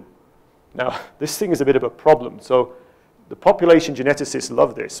it do? Now, this thing is a bit of a problem. So the population geneticists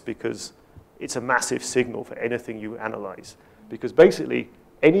love this because it's a massive signal for anything you analyze. Because basically,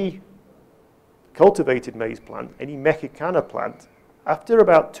 any cultivated maize plant, any Mexicana plant, after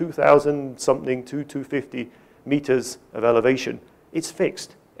about 2,000-something, 250 meters of elevation, it's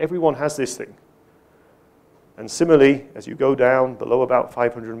fixed. Everyone has this thing. And similarly, as you go down below about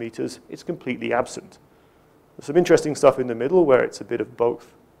 500 meters, it's completely absent. There's some interesting stuff in the middle where it's a bit of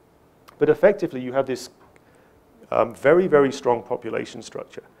both. But effectively, you have this very, very strong population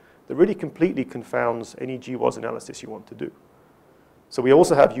structure that really completely confounds any GWAS analysis you want to do. So we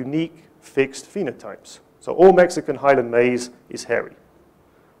also have unique fixed phenotypes. So all Mexican highland maize is hairy.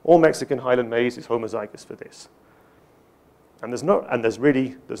 All Mexican highland maize is homozygous for this. And there's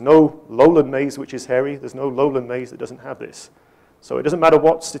no lowland maize which is hairy. There's no lowland maize that doesn't have this. So it doesn't matter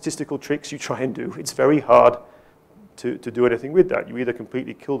what statistical tricks you try and do. It's very hard to do anything with that. You either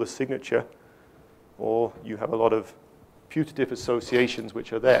completely kill the signature or you have a lot of putative associations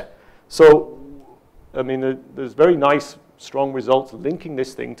which are there. So, I mean, there's very nice, strong results linking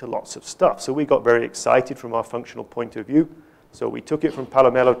this thing to lots of stuff. So we got very excited from our functional point of view. So we took it from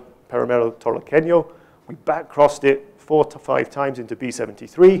Paramelo toroqueño, we back-crossed it 4 to 5 times into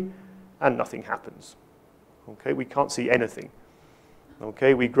B73, and nothing happens. Okay, we can't see anything.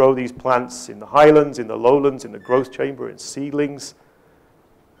 Okay, we grow these plants in the highlands, in the lowlands, in the growth chamber, in seedlings,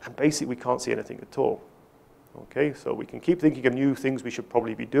 and basically we can't see anything at all. Okay, so we can keep thinking of new things we should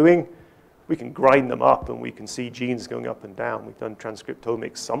probably be doing. We can grind them up and we can see genes going up and down. We've done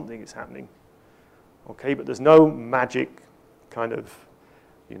transcriptomics, something is happening. Okay, but there's no magic kind of,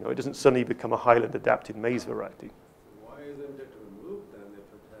 you know, it doesn't suddenly become a highland adapted maize variety. Why isn't it removed then if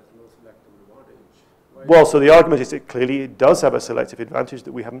it has no selective advantage? Well, so the argument is that clearly it does have a selective advantage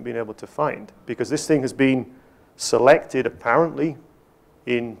that we haven't been able to find, because this thing has been selected apparently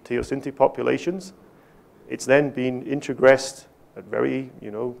in teosinte populations. It's then been introgressed at very,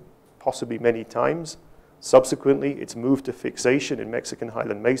 you know, possibly many times. Subsequently, it's moved to fixation in Mexican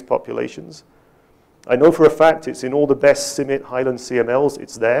highland maize populations. I know for a fact it's in all the best CIMIT highland CMLs,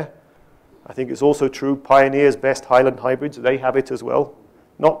 it's there. I think it's also true, Pioneer's best highland hybrids, they have it as well.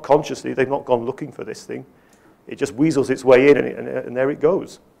 Not consciously, they've not gone looking for this thing. It just weasels its way in and there it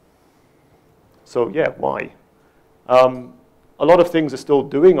goes. So yeah, why? A lot of things are still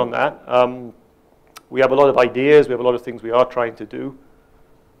doing on that. We have a lot of ideas, we have a lot of things we are trying to do.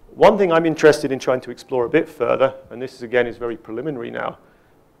 One thing I'm interested in trying to explore a bit further, and this is, again is very preliminary now,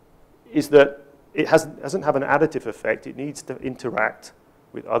 is that it doesn't have an additive effect. It needs to interact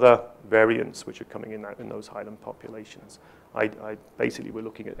with other variants which are coming in those highland populations. Basically, we're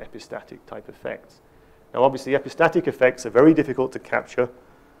looking at epistatic type effects. Now, obviously, epistatic effects are very difficult to capture,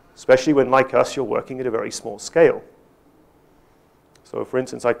 especially when, like us, you're working at a very small scale. So, for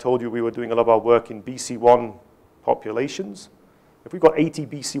instance, I told you we were doing a lot of our work in BC1 populations. If we've got 80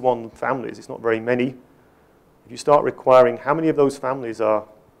 BC1 families, it's not very many. If you start requiring how many of those families are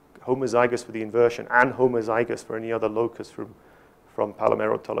homozygous for the inversion and homozygous for any other locus from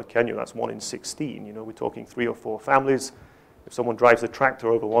Palomero toloqueño, that's 1 in 16. You know, we're talking 3 or 4 families. If someone drives a tractor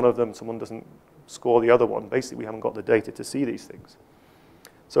over one of them, someone doesn't score the other one. Basically, we haven't got the data to see these things.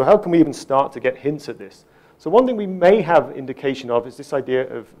 So how can we even start to get hints at this? So one thing we may have indication of is this idea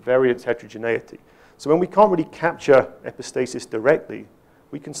of variance heterogeneity. So when we can't really capture epistasis directly,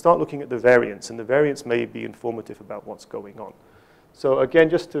 we can start looking at the variance, and the variance may be informative about what's going on. So again,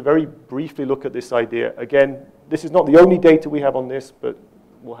 just to very briefly look at this idea, again, this is not the only data we have on this, but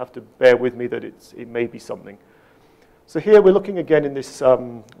we'll have to bear with me that it may be something. So here we're looking again in this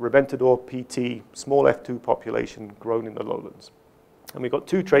Reventador PT small F2 population grown in the lowlands. And we've got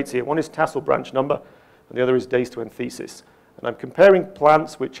 2 traits here. One is tassel branch number, and the other is days to enthesis. And I'm comparing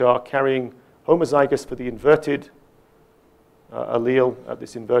plants which are carrying homozygous for the inverted allele at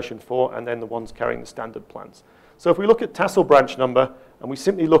this inversion 4, and then the ones carrying the standard plants. So if we look at tassel branch number, and we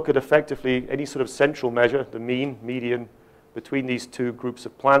simply look at effectively any sort of central measure, the mean, median, between these 2 groups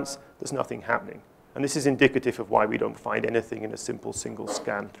of plants, there's nothing happening. And this is indicative of why we don't find anything in a simple single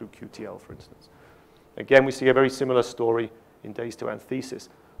scan through QTL, for instance. Again, we see a very similar story in days to anthesis.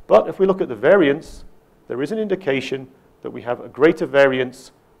 But if we look at the variance, there is an indication that we have a greater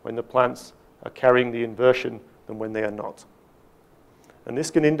variance when the plants are carrying the inversion than when they are not. And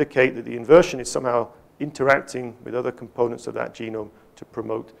this can indicate that the inversion is somehow interacting with other components of that genome to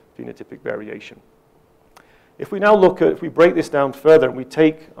promote phenotypic variation. If we now look at, if we break this down further and we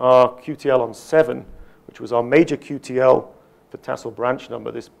take our QTL on 7, which was our major QTL for tassel branch number,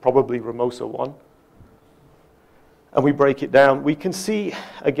 this probably Ramosa 1, and we break it down, we can see,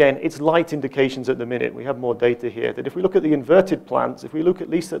 again, it's light indications at the minute. We have more data here, that if we look at the inverted plants, if we look at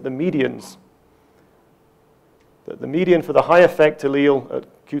least at the medians, that the median for the high effect allele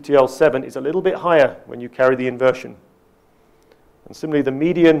at QTL7 is a little bit higher when you carry the inversion. And similarly, the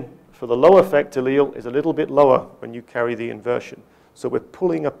median for the low effect allele is a little bit lower when you carry the inversion. So we're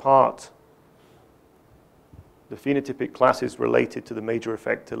pulling apart the phenotypic classes related to the major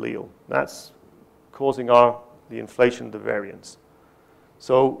effect allele. That's causing the inflation of the variance.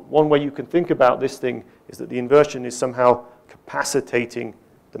 So one way you can think about this thing is that the inversion is somehow capacitating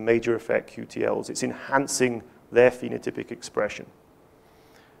the major effect QTLs. It's enhancing their phenotypic expression.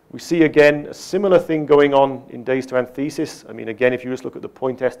 We see, again, a similar thing going on in days to anthesis. I mean, again, if you just look at the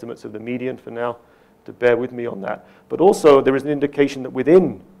point estimates of the median for now, to bear with me on that. But also, there is an indication that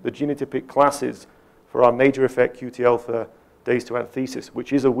within the genotypic classes for our major effect QTL for days to anthesis,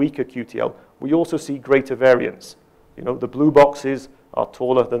 which is a weaker QTL, we also see greater variance. You know, the blue boxes are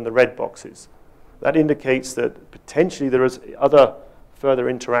taller than the red boxes. That indicates that potentially there is other further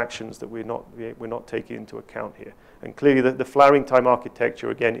interactions that we're not taking into account here. And clearly the flowering time architecture,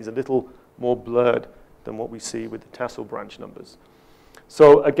 again, is a little more blurred than what we see with the tassel branch numbers.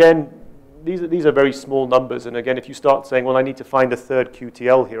 So again, these are very small numbers. And again, if you start saying, well, I need to find a third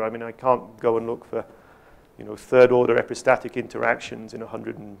QTL here, I mean, I can't go and look for, you know, third order epistatic interactions in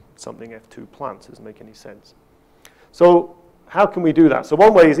 100 and something F2 plants. It doesn't make any sense. So how can we do that? So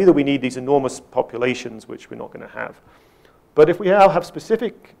one way is either we need these enormous populations, which we're not going to have. But if we now have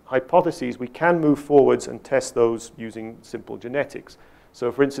specific hypotheses, we can move forwards and test those using simple genetics.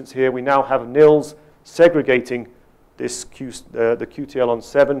 So for instance, here we now have nils segregating this the QTL on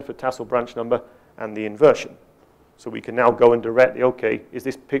 7 for tassel branch number and the inversion. So we can now go and directly, okay, is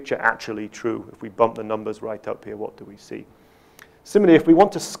this picture actually true? If we bump the numbers right up here, what do we see? Similarly, if we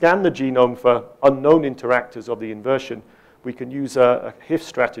want to scan the genome for unknown interactors of the inversion, we can use a HIF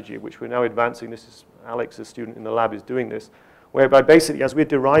strategy, which we're now advancing. This is Alex, a student in the lab, is doing this, whereby basically as we're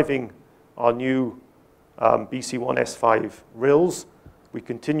deriving our new BC1S5 RILs, we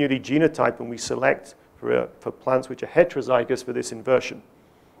continually genotype and we select for plants which are heterozygous for this inversion.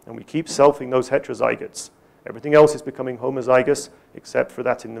 And we keep selfing those heterozygotes. Everything else is becoming homozygous except for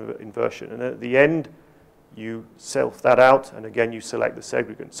that inversion. And at the end, you self that out, and again, you select the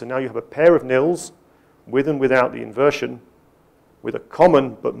segregant. So now you have a pair of nils with and without the inversion with a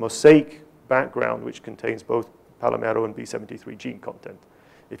common but mosaic background which contains both Palomero and B73 gene content.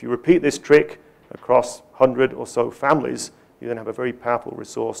 If you repeat this trick across 100 or so families, you then have a very powerful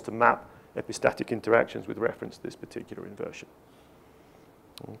resource to map epistatic interactions with reference to this particular inversion.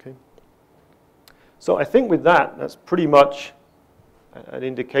 Okay. So I think with that, that's pretty much an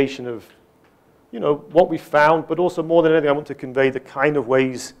indication of, you know, what we found, but also more than anything, I want to convey the kind of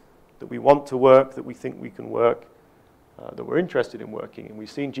ways that we want to work, that we think we can work, that we're interested in working. And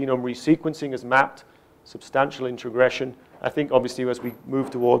we've seen genome resequencing as mapped, substantial introgression. I think obviously as we move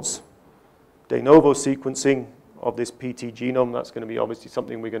towards de novo sequencing of this PT genome, that's going to be obviously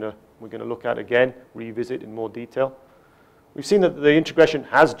something we're going to look at again, revisit in more detail. We've seen that the introgression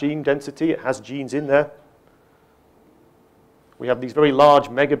has gene density, it has genes in there. We have these very large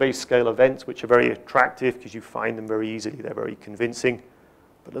megabase scale events which are very attractive because you find them very easily, they're very convincing.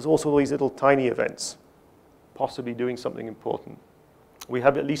 But there's also these little tiny events, possibly doing something important. We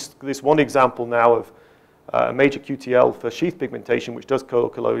have at least this one example now of a major QTL for sheath pigmentation which does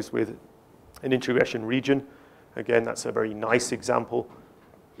co-localize with an introgression region. Again, that's a very nice example.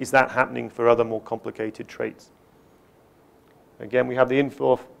 Is that happening for other more complicated traits? Again, we have the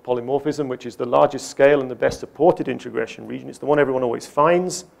info polymorphism, which is the largest scale and the best supported introgression region. It's the one everyone always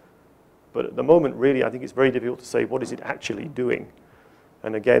finds. But at the moment, really, I think it's very difficult to say what is it actually doing.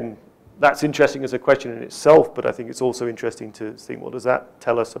 And again, that's interesting as a question in itself, but I think it's also interesting to think, what does that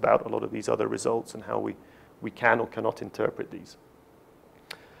tell us about a lot of these other results and how we can or cannot interpret these.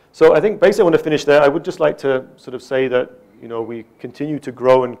 So I think basically I want to finish there. I would just like to sort of say that, you know, we continue to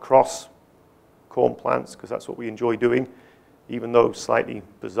grow and cross corn plants because that's what we enjoy doing, even though slightly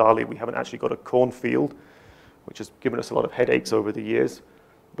bizarrely we haven't actually got a cornfield, which has given us a lot of headaches over the years.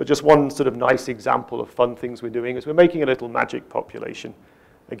 But just one sort of nice example of fun things we're doing is we're making a little magic population.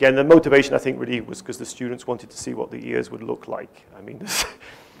 Again, the motivation I think really was because the students wanted to see what the ears would look like. I mean,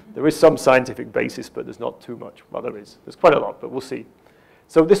 there is some scientific basis, but there's not too much. Well, there is. There's quite a lot, but we'll see.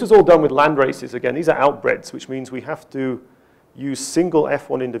 So this was all done with land races. Again, these are outbreds, which means we have to use single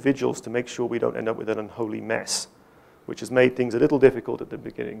F1 individuals to make sure we don't end up with an unholy mess, which has made things a little difficult at the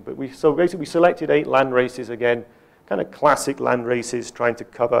beginning. But so basically we selected 8 land races, again, kind of classic land races trying to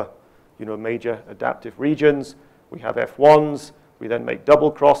cover, you know, major adaptive regions. We have F1s, we then make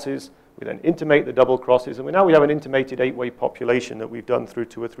double crosses, we then intermate the double crosses, and now we have an intermated 8-way population that we've done through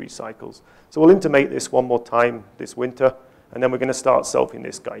 2 or 3 cycles. So we'll intermate this one more time this winter, and then we're going to start selfing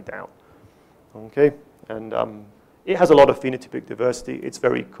this guy down. Okay, and it has a lot of phenotypic diversity. It's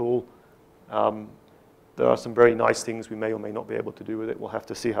very cool. There are some very nice things we may or may not be able to do with it. We'll have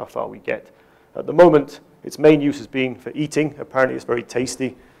to see how far we get. At the moment, its main use has been for eating. Apparently, it's very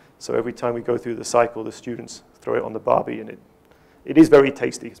tasty. So every time we go through the cycle, the students throw it on the Barbie, and it is very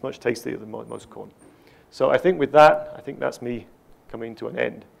tasty. It's much tastier than most corn. So I think with that, I think that's me coming to an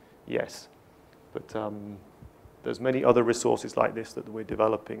end. Yes. But there's many other resources like this that we're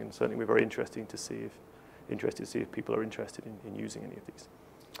developing, and certainly we're very interested to see if people are interested in using any of these.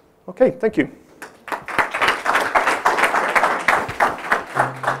 Okay, thank you.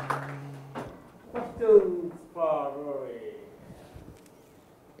 Questions for Rory?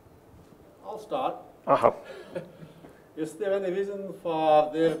 I'll start. Is there any reason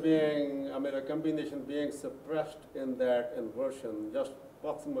for there being, a combination being suppressed in that inversion? Just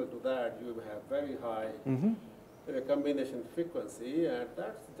proximal to that, you have very high combination frequency, and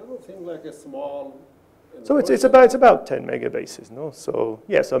that doesn't seem like a small inversion. So it's about 10 megabases, no? So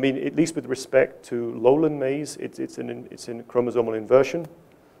yes, I mean, at least with respect to lowland maize, it's in chromosomal inversion.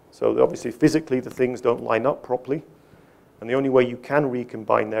 So obviously, physically, the things don't line up properly. And the only way you can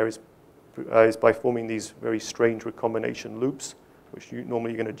recombine there is by forming these very strange recombination loops, which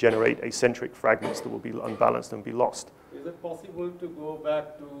normally you're going to generate acentric fragments that will be unbalanced and be lost. Is it possible to go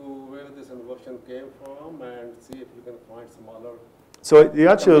back to where this inversion came from and see if you can find some other So the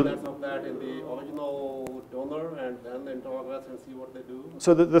actual evidence of that in the original donor and then the introgress and see what they do?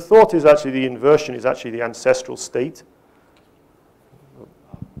 So the thought is actually the inversion is actually the ancestral state,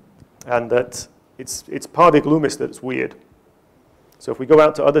 and that it's Pardig lumis that's weird. So if we go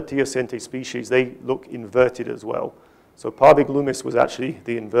out to other teosinte species, they look inverted as well. So Pardig lumis was actually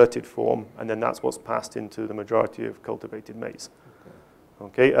the inverted form, and then that's what's passed into the majority of cultivated maize.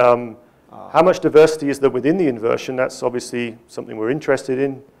 Okay. How much diversity is there within the inversion? That's obviously something we're interested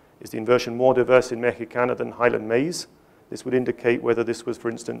in. Is the inversion more diverse in Mexicana than highland maize? This would indicate whether this was, for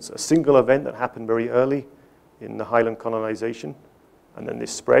instance, a single event that happened very early in the highland colonization, and then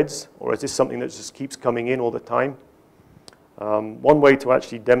this spreads, or is this something that just keeps coming in all the time? One way to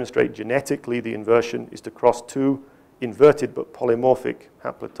actually demonstrate genetically the inversion is to cross two inverted but polymorphic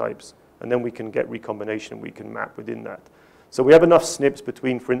haplotypes, and then we can get recombination and we can map within that. So we have enough SNPs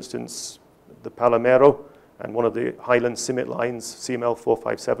between, for instance, the Palomero and one of the highland CIMIT lines, CML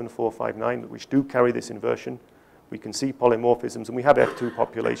 457, 459, which do carry this inversion. We can see polymorphisms, and we have F2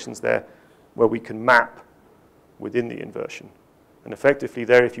 populations there where we can map within the inversion. And effectively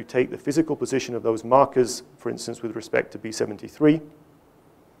there, if you take the physical position of those markers, for instance, with respect to B73,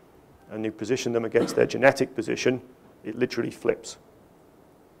 and you position them against their genetic position, it literally flips.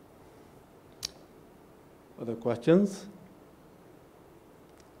 Other questions?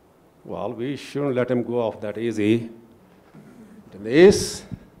 Well, we shouldn't let him go off that easy. Denise?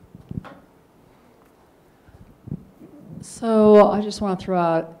 So I just want to throw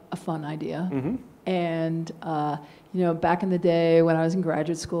out a fun idea. Mm-hmm. And, you know, back in the day when I was in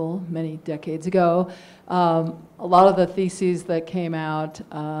graduate school, many decades ago, a lot of the theses that came out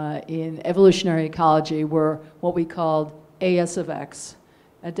in evolutionary ecology were what we called AS of X,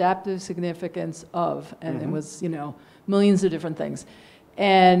 adaptive significance of, and it was, you know, millions of different things.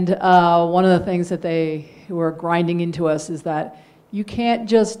 And one of the things that they were grinding into us is that you can't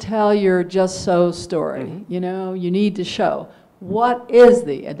just tell your just so story, you know, you need to show what is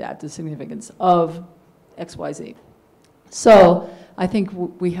the adaptive significance of XYZ. So I think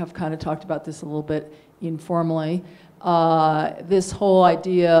we have kind of talked about this a little bit informally. This whole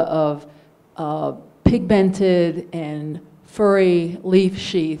idea of pigmented and furry leaf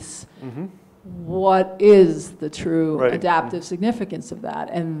sheaths, what is the true adaptive significance of that?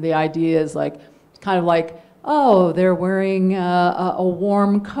 And the idea is like, kind of like, oh, they're wearing a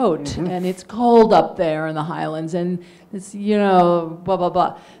warm coat and it's cold up there in the highlands and it's, you know, blah, blah,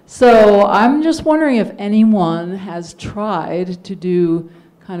 blah. So I'm just wondering if anyone has tried to do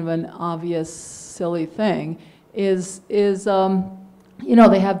kind of an obvious, silly thing, is you know,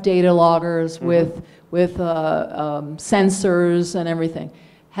 they have data loggers with sensors and everything.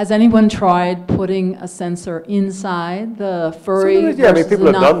 Has anyone tried putting a sensor inside the furry versus yeah, I mean, people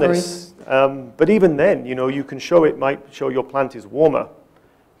the have done non-furry? this. But even then, you know, you can show it might show your plant is warmer.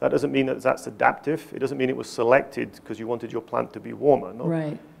 That doesn't mean that that's adaptive. It doesn't mean it was selected because you wanted your plant to be warmer. No?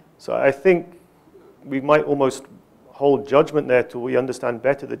 Right. So I think we might almost hold judgment there till we understand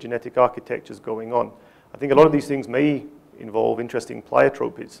better the genetic architectures going on. I think a lot of these things may involve interesting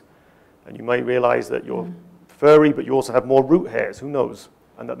pleiotropies. And you may realize that you're furry, but you also have more root hairs. Who knows?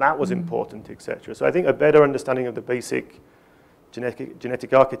 And that was important, etc. So I think a better understanding of the basic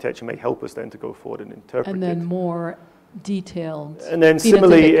genetic architecture may help us then to go forward and interpret it. And then more detailed. And then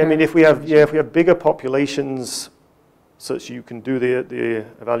similarly, I mean, if we have bigger populations, such you can do the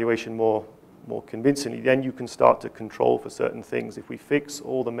evaluation more convincingly, then you can start to control for certain things. If we fix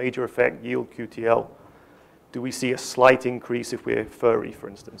all the major effect yield QTL, do we see a slight increase if we're furry, for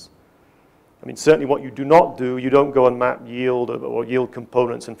instance? I mean, certainly what you do not do, you don't go and map yield or yield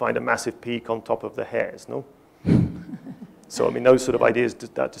components and find a massive peak on top of the hairs, no? So, I mean, those sort of ideas,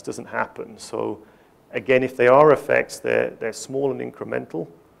 that just doesn't happen. So, again, if there are effects, they're small and incremental,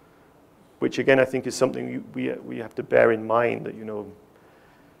 which, again, I think is something we have to bear in mind that, you know,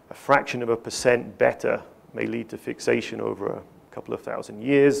 a fraction of a % better may lead to fixation over a couple of thousand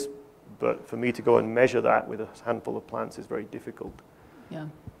years, but for me to go and measure that with a handful of plants is very difficult. Yeah.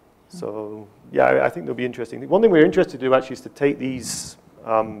 So, yeah, I think that'll be interesting. One thing we're interested to do actually is to take these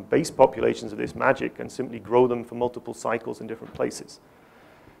base populations of this magic and simply grow them for multiple cycles in different places.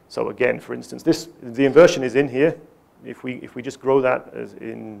 So again, for instance, the inversion is in here. If we just grow that as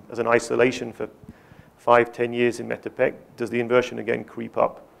an isolation for 5-10 years in Metapec, does the inversion again creep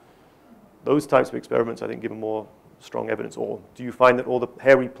up? Those types of experiments, I think, give more strong evidence. Or do you find that all the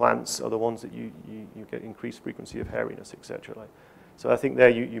hairy plants are the ones that you get increased frequency of hairiness, etc.? So I think there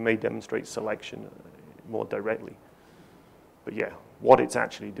you may demonstrate selection more directly. But yeah, what it's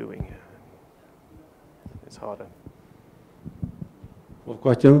actually doing, it's harder. of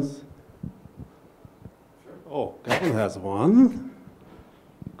questions? Oh, Kevin has one.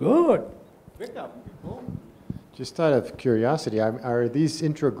 Good. Pick up, people. Just out of curiosity, are these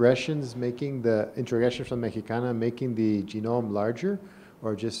introgressions making the introgression from Mexicana making the genome larger,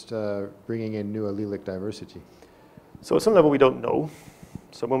 or just bringing in new allelic diversity? So at some level we don't know.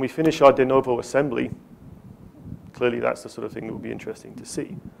 So when we finish our de novo assembly, clearly that's the sort of thing that will be interesting to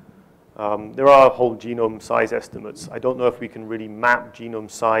see. There are whole genome size estimates. I don't know if we can really map genome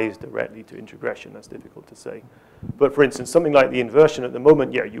size directly to introgression. That's difficult to say. But for instance, something like the inversion at the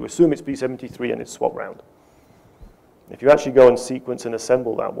moment, yeah, you assume it's B73 and it's swap round. If you actually go and sequence and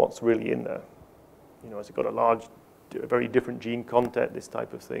assemble that, what's really in there? You know, has it got a very different gene content, this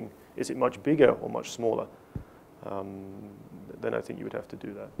type of thing? Is it much bigger or much smaller? Then I think you would have to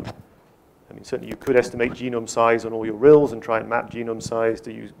do that. I mean, certainly you could estimate genome size on all your RILs and try and map genome size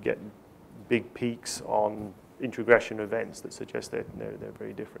to get big peaks on introgression events that suggest they're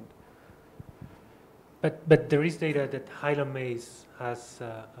very different. But there is data that highland maize has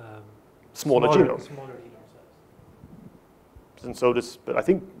Smaller genome. Smaller genome size. And so does, but I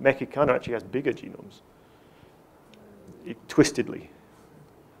think Mexicana actually has bigger genomes, twistedly.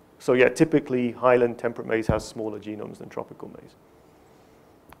 So yeah, typically highland temperate maize has smaller genomes than tropical maize.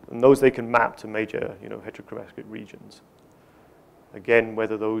 And those they can map to major, heterochromatic regions. Again,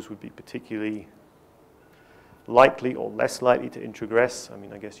 whether those would be particularly likely or less likely to introgress, I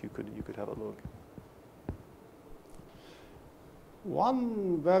mean, I guess you could have a look.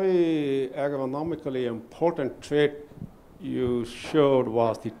 One very agronomically important trait you showed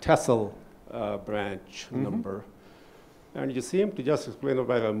was the tassel branch number. And you seem to just explain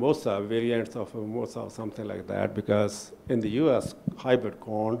about mimosa, variants of mimosa or something like that, because in the US, hybrid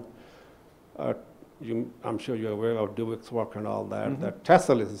corn, I'm sure you're aware of Duvick's work and all that. That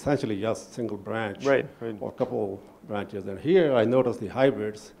tassel is essentially just single branch, Right. or a couple branches. And here I noticed the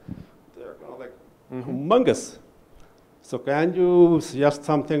hybrids, they're kind of like humongous. So can you suggest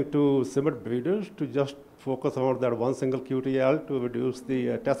something to CIMVET breeders to just focus on that one single QTL to reduce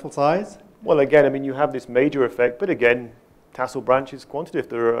the tassel size? Well, again, I mean, you have this major effect, but again, tassel branch is quantitative.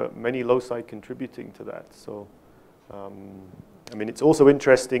 There are many loci contributing to that. So, I mean, it's also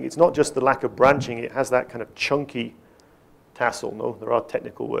interesting. It's not just the lack of branching. It has that kind of chunky tassel. No, there are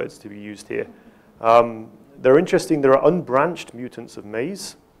technical words to be used here. They're interesting. There are unbranched mutants of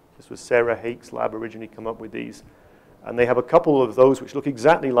maize. This was Sarah Hake's lab originally come up with these. And they have a couple of those which look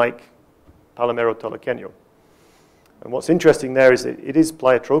exactly like Palomero toloqueño. And what's interesting there is that it is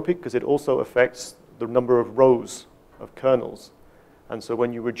pleiotropic because it also affects the number of rows of kernels. And so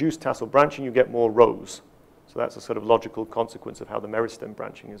when you reduce tassel branching, you get more rows. So that's a sort of logical consequence of how the meristem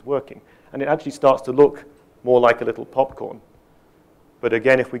branching is working. And it actually starts to look more like a little popcorn. But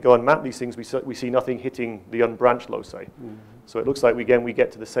again, if we go and map these things, we see nothing hitting the unbranched loci. So it looks like, we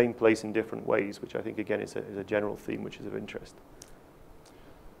get to the same place in different ways, which I think, again, is a general theme which is of interest.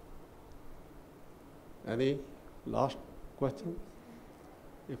 Any last question?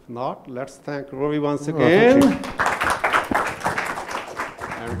 If not, let's thank Rory once again.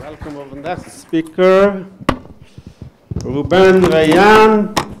 And welcome our next speaker, Ruben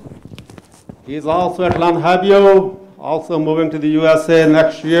Rellan. He's also at Langebio, also moving to the USA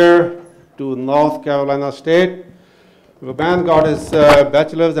next year to North Carolina State. Ruben got his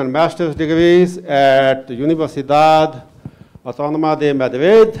bachelor's and master's degrees at the Universidad Autónoma de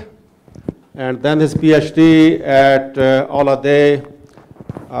Madrid, and then his PhD at Oladé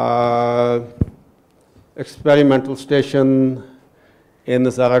Experimental Station in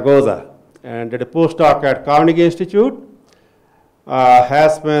Zaragoza, and did a postdoc at Carnegie Institute.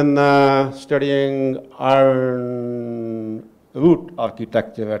 Has been studying iron root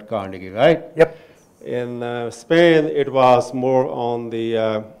architecture at Carnegie, right? Yep. In Spain, it was more on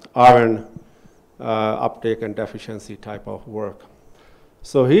the iron uptake and deficiency type of work.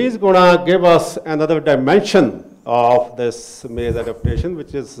 So he's going to give us another dimension of this maize adaptation,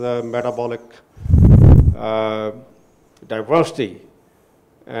 which is metabolic diversity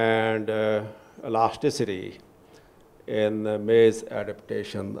and elasticity in maize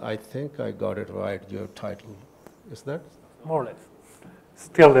adaptation. I think I got it right, your title. Is that? More or less.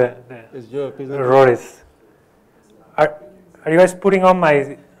 Still Is your the presentation? Rory's. Are you guys putting on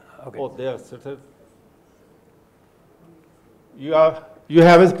my? Okay. Oh, there. You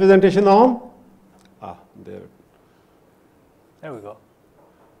have his presentation on? Ah, there. There we go.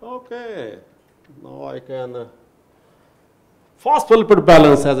 Okay. Now I can. Phospholipid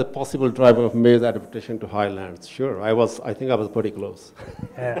balance as a possible driver of maize adaptation to highlands. Sure, I think I was pretty close.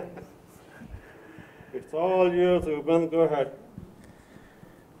 Yeah. It's all yours, Ruben. Go ahead.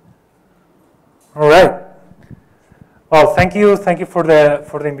 All right. Well, thank you for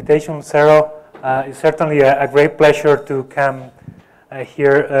the invitation, Sarah. It's certainly a great pleasure to come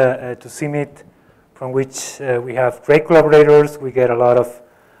here to CIMIT, from which we have great collaborators. We get a lot of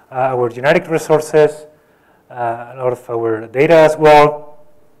our genetic resources, a lot of our data as well,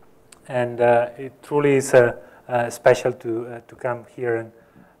 and it truly is special to come here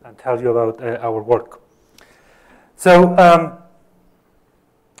and tell you about our work. So,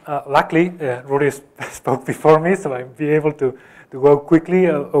 luckily, Rudy spoke before me, so I'll be able to go quickly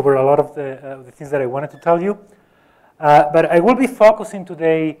over a lot of the things that I wanted to tell you. But I will be focusing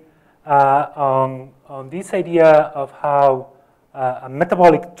today on this idea of how a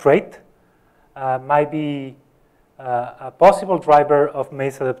metabolic trait might be a possible driver of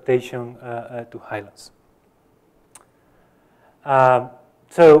maize adaptation to highlands.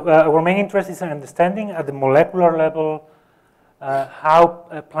 So our main interest is in understanding at the molecular level how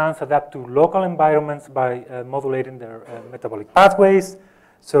plants adapt to local environments by modulating their metabolic pathways.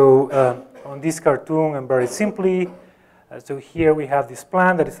 So on this cartoon, and very simply, so here we have this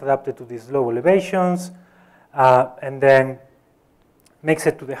plant that is adapted to these low elevations, and then makes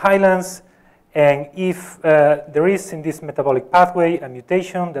it to the highlands. And if there is in this metabolic pathway a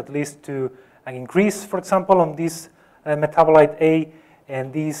mutation that leads to an increase, for example, on this metabolite A,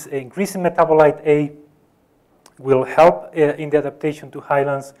 and this increase in metabolite A will help in the adaptation to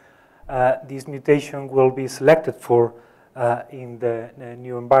highlands, this mutation will be selected for in the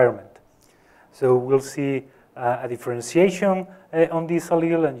new environment. So we'll see a differentiation on this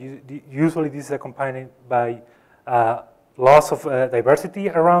allele, and usually this is accompanied by loss of diversity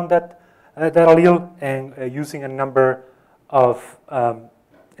around that allele, and using a number of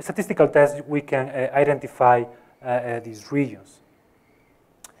statistical tests, we can identify these regions.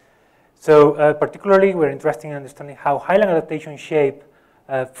 So particularly, we're interested in understanding how highland adaptation shape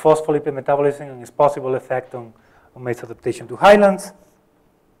phospholipid metabolism and its possible effect on maize adaptation to highlands.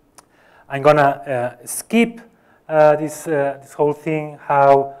 I'm gonna skip this whole thing,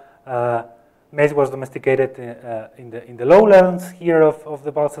 how maize was domesticated in the lowlands here of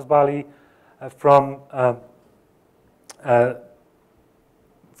the Balsas Valley from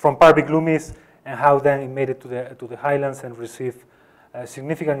Parviglumis, and how then it made it to the highlands and received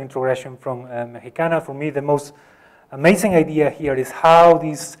significant introgression from Mexicana. For me, the most amazing idea here is how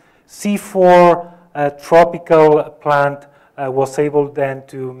this C4 tropical plant was able then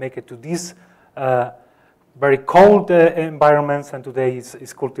to make it to these very cold environments, and today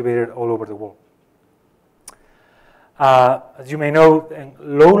is cultivated all over the world. As you may know,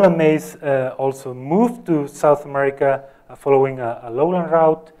 lowland maize also moved to South America following a lowland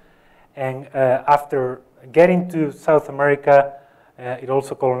route, and after getting to South America, it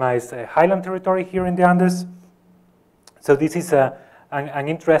also colonized highland territory here in the Andes. So this is an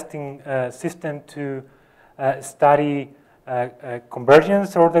interesting system to study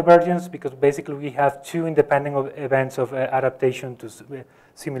convergence or divergence, because basically we have two independent events of adaptation to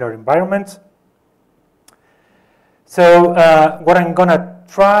similar environments. So what I'm gonna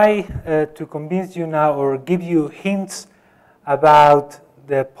try to convince you now, or give you hints about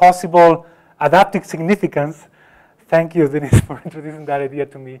the possible adaptive significance, thank you, Denise, for introducing that idea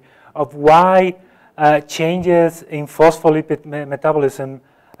to me, of why changes in phospholipid metabolism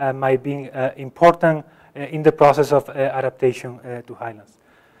might be important in the process of adaptation to highlands.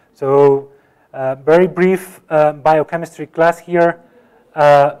 So very brief biochemistry class here.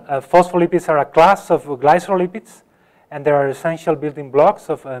 Phospholipids are a class of glycerolipids, and they are essential building blocks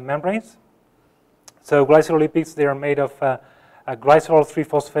of membranes. So glycerolipids, they are made of a glycerol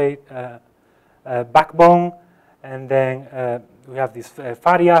 3-phosphate backbone, and then we have these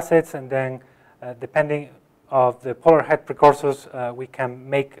fatty acids, and then depending of the polar head precursors, we can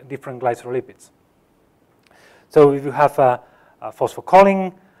make different glycerolipids. So if you have a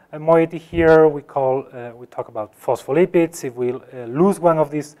phosphocholine moiety here, we talk about phospholipids. If we lose one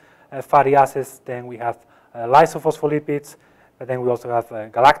of these fatty acids, then we have lysophospholipids, but then we also have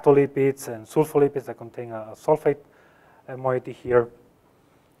galactolipids and sulfolipids that contain a sulfate moiety here.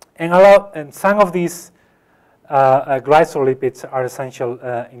 And some of these glycerolipids are essential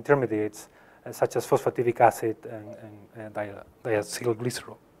intermediates, such as phosphatidic acid and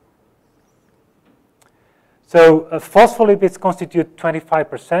diacylglycerol. So phospholipids constitute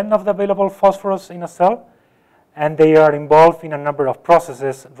 25% of the available phosphorus in a cell, and they are involved in a number of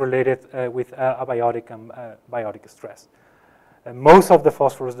processes related with abiotic and biotic stress. Most of the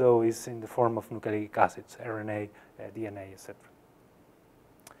phosphorus, though, is in the form of nucleic acids, RNA, DNA, etc.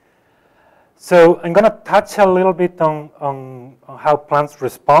 So I'm going to touch a little bit on how plants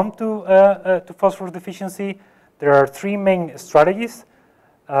respond to phosphorus deficiency. There are three main strategies.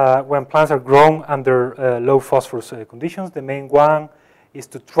 when plants are grown under low phosphorus conditions. The main one is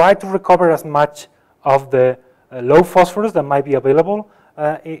to try to recover as much of the low phosphorus that might be available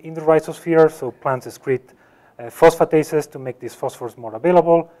in the rhizosphere, so plants excrete phosphatases to make this phosphorus more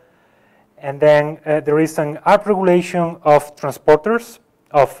available. And then there is an upregulation of transporters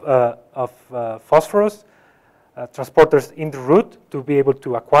of phosphorus, transporters in the root to be able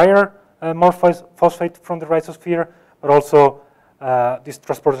to acquire more phosphate from the rhizosphere, but also these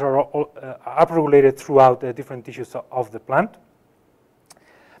transporters are upregulated throughout the different tissues of the plant.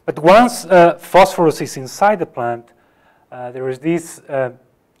 But once phosphorus is inside the plant, there is this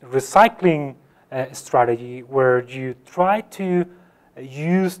recycling strategy where you try to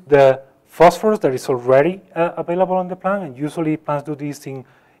use the phosphorus that is already available on the plant, and usually plants do this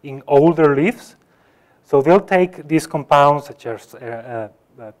in older leaves. So they'll take these compounds, such as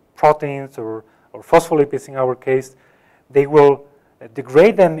proteins or phospholipids in our case, they will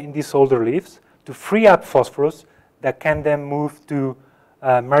degrade them in these older leaves to free up phosphorus that can then move to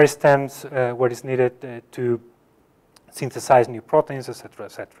meristems where it's needed to synthesize new proteins, etc.,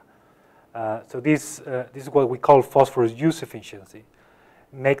 etc. So this is what we call phosphorus use efficiency.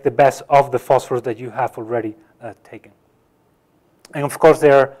 Make the best of the phosphorus that you have already taken. And of course,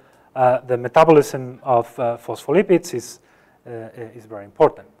 there the metabolism of phospholipids is very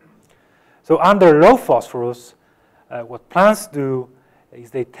important. So under low phosphorus, what plants do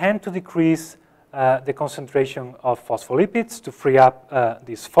is they tend to decrease the concentration of phospholipids to free up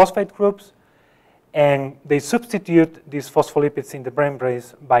these phosphate groups, and they substitute these phospholipids in the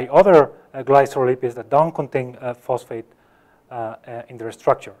membranes by other glycerolipids that don't contain phosphate in their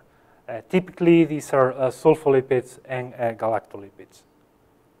structure. Typically, these are sulfolipids and galactolipids.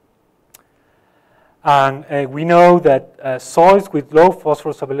 And we know that soils with low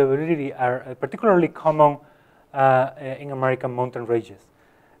phosphorus availability are particularly common in American mountain ranges.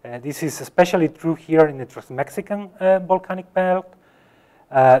 This is especially true here in the Trans-Mexican volcanic belt.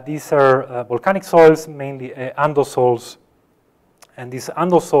 These are volcanic soils, mainly andosols, and these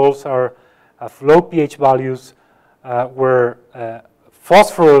andosols have low pH values where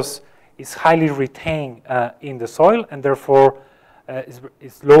phosphorus is highly retained in the soil, and therefore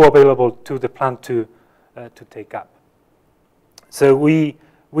is low available to the plant to take up. So we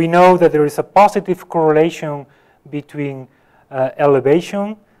know that there is a positive correlation between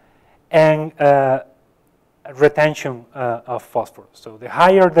elevation and retention of phosphorus. So the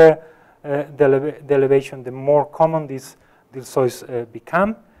higher the elevation, the more common these soils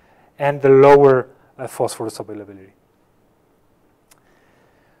become, and the lower phosphorus availability.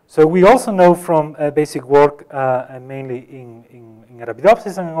 So we also know from basic work, mainly in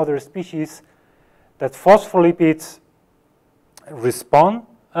Arabidopsis and other species, that phospholipids respond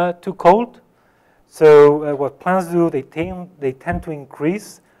to cold. So what plants do, they tend to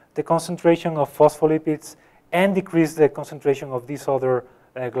increase the concentration of phospholipids and decrease the concentration of these other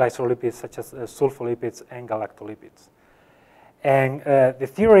glycerolipids, such as sulfolipids and galactolipids. And the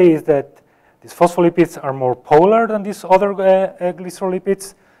theory is that these phospholipids are more polar than these other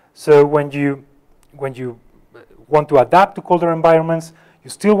glycerolipids. So when you want to adapt to colder environments, you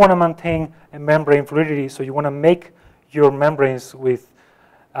still want to maintain a membrane fluidity. So you want to make your membranes with,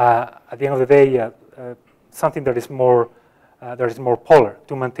 at the end of the day, something that is more polar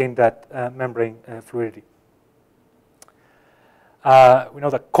to maintain that membrane fluidity. We know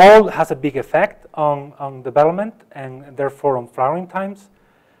that cold has a big effect on development and therefore on flowering times.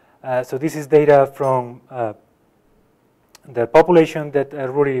 So this is data from the population that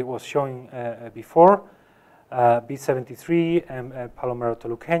Ruairidh was showing before, B73 and Palomero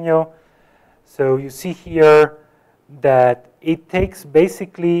toluqueño. So you see here that it takes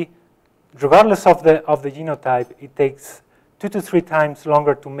basically, regardless of the genotype, it takes 2 to 3 times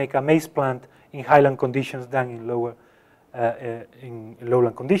longer to make a maize plant in highland conditions than in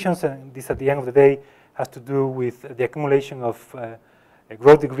lowland conditions. And this, at the end of the day, has to do with the accumulation of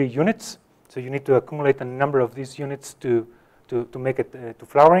growth degree units. So you need to accumulate a number of these units to make it to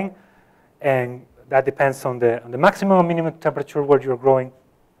flowering, and that depends on the maximum and minimum temperature where you're growing,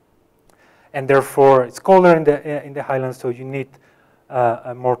 and therefore it's colder in the highlands, so you need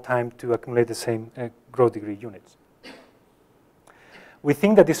more time to accumulate the same growth degree units. We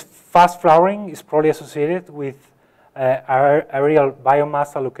think that this fast flowering is probably associated with aerial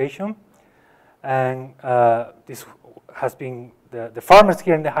biomass allocation, and this has been the farmers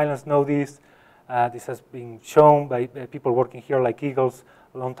here in the highlands know this. This has been shown by people working here like Eagles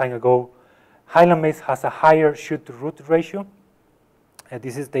a long time ago. Highland maize has a higher shoot-to-root ratio.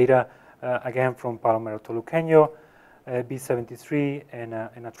 This is data, again, from Palomero toluqueño, B73, and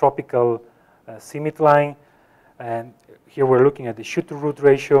a tropical CIMIT line. And here we're looking at the shoot-to-root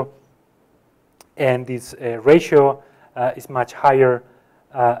ratio, and this ratio is much higher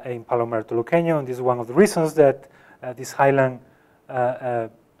in Palomero-Toluqueño, and this is one of the reasons that this highland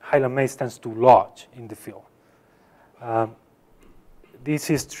maize tends to lodge in the field.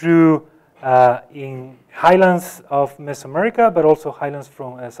 This is true in highlands of Mesoamerica, but also highlands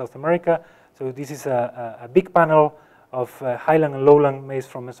from South America. So this is a big panel of highland and lowland maize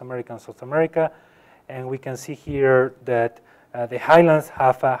from Mesoamerica and South America. And we can see here that the highlands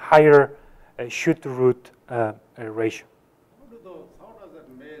have a higher shoot-to-root ratio. How does that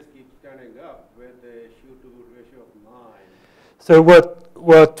maize keep standing up with the shoot-to-root ratio of 9? So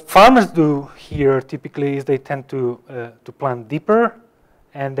what farmers do here typically is they tend to plant deeper,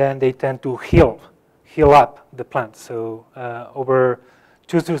 and then they tend to hill up the plant. So over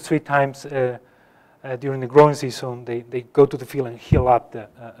 2 to 3 times during the growing season, they go to the field and hill up the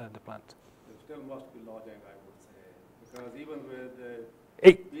plant. It still must be lodging, I would say, because even with the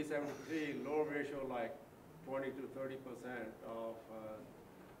B73 low ratio, like 20 to 30% of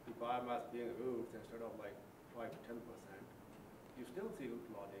the biomass being roots instead of like 5 to 10%, you still see root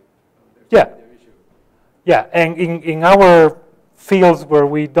lodging. Yeah. Their issue. Yeah, and in our fields where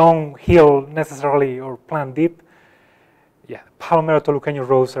we don't hill necessarily or plant deep, yeah, Palomero-Toluqueño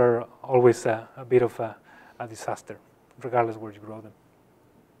rows are always a bit of a disaster, regardless where you grow them.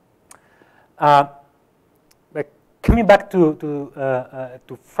 But coming back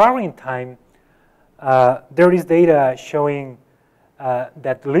to flowering time, there is data showing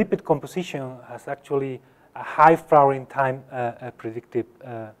that lipid composition has actually a high flowering time predictive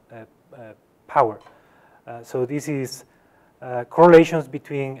power. So this is correlations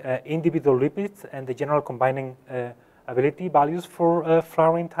between individual lipids and the general combining ability values for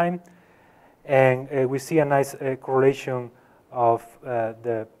flowering time. And we see a nice correlation of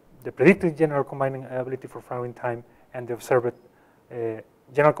the predicted general combining ability for flowering time and the observed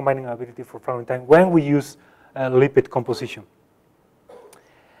general combining ability for flowering time when we use lipid composition.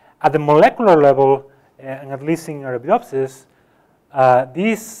 At the molecular level, and at least in Arabidopsis,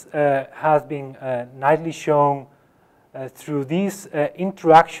 this has been nicely shown through this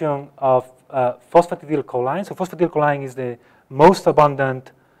interaction of phosphatidylcholine. So phosphatidylcholine is the most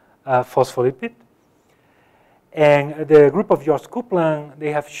abundant phospholipid. And the group of George Coupland,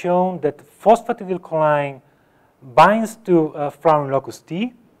 they have shown that phosphatidylcholine binds to flowering locus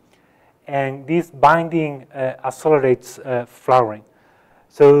T, and this binding accelerates flowering.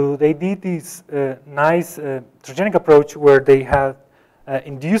 So they did this nice transgenic approach where they had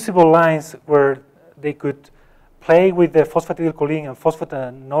inducible lines where they could play with the phosphatidylcholine and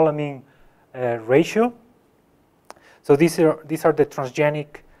phosphatinolamine ratio. So these are the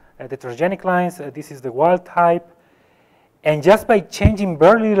transgenic lines. This is the wild type, and just by changing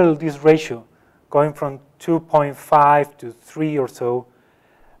very little this ratio, going from 2.5 to 3 or so,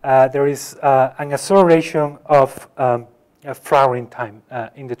 there is an acceleration of flowering time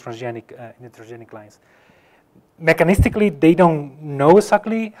in the transgenic lines. Mechanistically, they don't know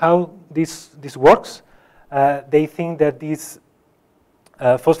exactly how this works. They think that these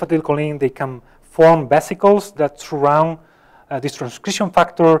phosphatidylcholine, they can form vesicles that surround this transcription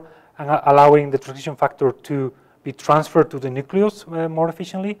factor and allowing the transcription factor to be transferred to the nucleus more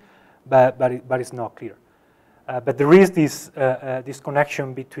efficiently, but it's not clear. But there is this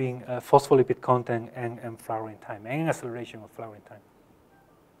connection between phospholipid content and flowering time and acceleration of flowering time.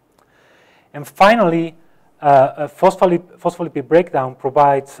 And finally, phospholipid breakdown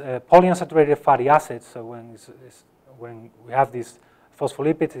provides polyunsaturated fatty acids. So when we have this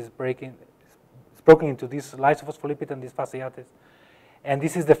phospholipid, it's broken into this lysophospholipid and these fatty acids. And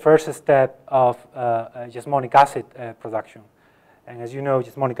this is the first step of jasmonic acid production. And as you know,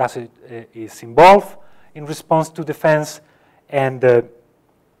 jasmonic acid is involved in response to defense, and the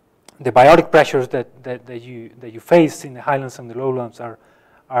biotic pressures that you face in the highlands and the lowlands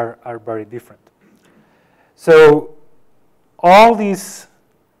are very different. So all these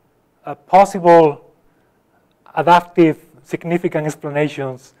possible adaptive significant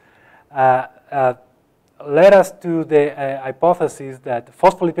explanations led us to the hypothesis that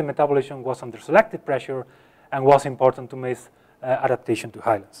phospholipid metabolism was under selective pressure and was important to maize adaptation to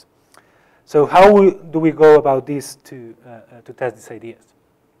highlands. So how do we go about this to test these ideas?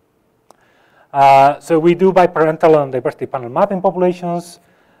 So we do biparental and diversity panel mapping populations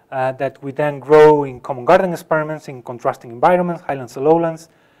that we then grow in common garden experiments in contrasting environments, highlands and lowlands.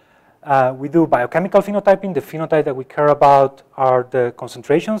 We do biochemical phenotyping. The phenotype that we care about are the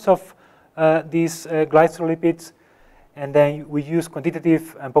concentrations of these glycolipids. And then we use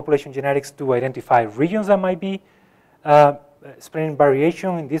quantitative and population genetics to identify regions that might be explaining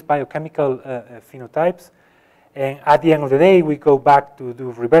variation in these biochemical phenotypes. And at the end of the day, we go back to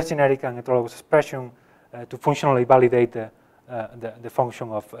do reverse genetic and heterologous expression to functionally validate the function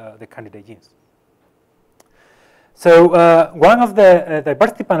of the candidate genes. So one of the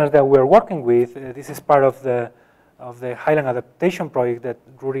diversity panels that we're working with, this is part of the highland adaptation project that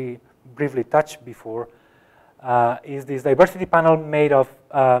Rudy briefly touched before, is this diversity panel made of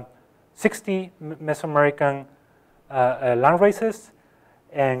 60 Mesoamerican land races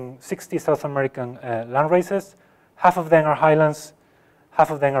and 60 South American land races. Half of them are highlands,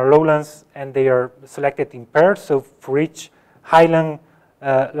 half of them are lowlands, and they are selected in pairs. So for each highland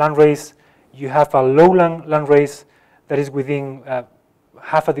land race, you have a lowland land race that is within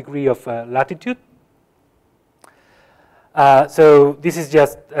half a degree of latitude. So this is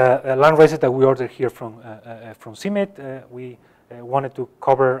just land races that we ordered here from CIMMYT. We wanted to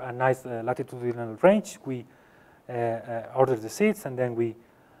cover a nice latitudinal range. We ordered the seeds, and then we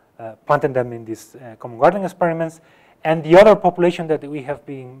planted them in these common garden experiments. And the other population that we have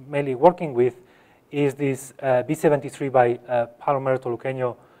been mainly working with is this B73 by Palomero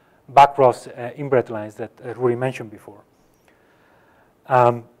Toluqueño backcross inbred lines that Rudy mentioned before.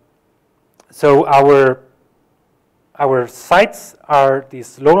 So our sites are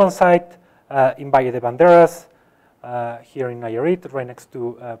this lowland site in Valle de Banderas, here in Nayarit, right next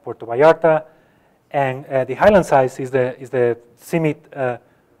to Puerto Vallarta, and the highland site is the CIMMYT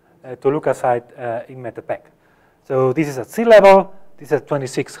Toluca site in Metepec. So this is at sea level. This is at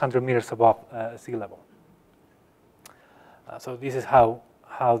 2,600 meters above sea level. So this is how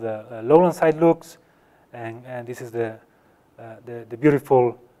the lowland site looks, and this is the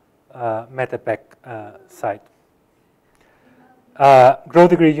beautiful Metepec site. Growth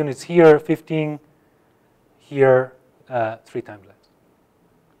degree units here, 15, here, 3 times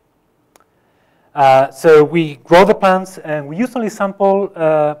less. So we grow the plants, and we usually sample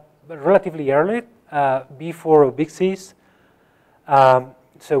relatively early, B4 or big Cs.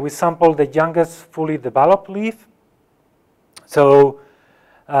 So we sample the youngest fully developed leaf. So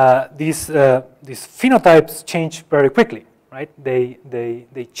these phenotypes change very quickly, right?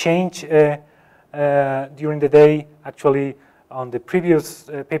 They change during the day. Actually, on the previous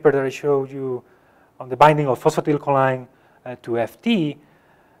paper that I showed you on the binding of phosphatidylcholine to FT,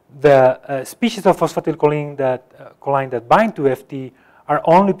 the species of phosphatidylcholine that bind to FT are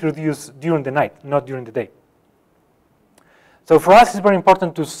only produced during the night, not during the day. So for us, it's very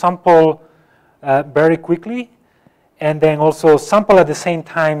important to sample very quickly, and then also sample at the same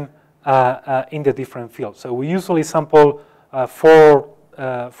time in the different fields. So we usually sample 4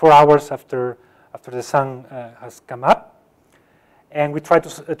 hours after the sun has come up, and we try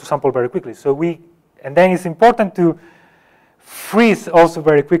to sample very quickly. So and then it's important to freeze also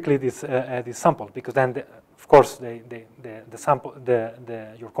very quickly this sample, because then of course the sample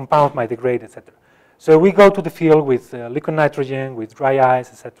your compound might degrade, etc. So we go to the field with liquid nitrogen, with dry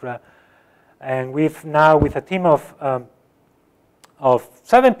ice, etc. And with a team of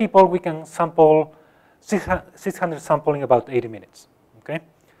 7 people, we can sample 600 samples in about 80 minutes. Okay,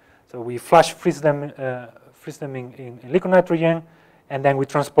 so we flash freeze them in liquid nitrogen, and then we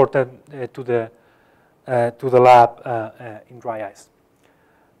transport them to the lab in dry ice.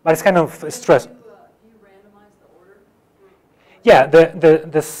 But it's kind of stress. Do you randomize the order? Yeah,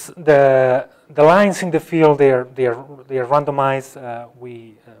 the lines in the field they are randomized.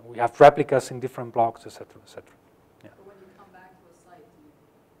 We have replicas in different blocks, etc., etc. Yeah. But when you come back to a site, do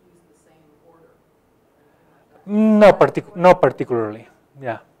you use the same order? Not particularly.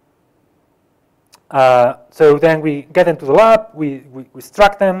 Yeah. So then we get into the lab, we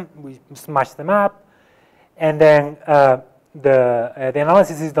extract them, we smash them up, and then the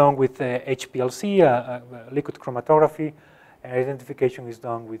analysis is done with HPLC, liquid chromatography, and identification is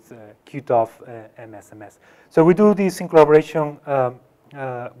done with QTOF and SMS. So we do this in collaboration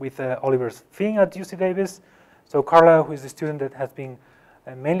with Oliver Finn at UC Davis. So Carla, who is the student that has been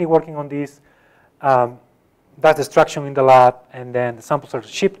mainly working on this, does the extraction in the lab, and then the samples are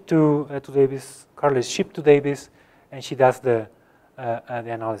shipped to Davis. Carla is shipped to Davis, and she does the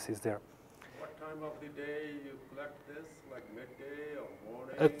analysis there. What time of the day you collect this, like midday or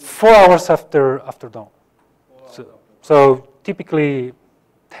morning? 4 hours after dawn. So typically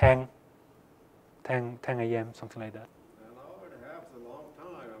 10 a.m., something like that. An hour and a half is a long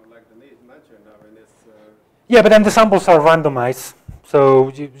time, like Denise mentioned. I mean, it's... Yeah, but then the samples are randomized.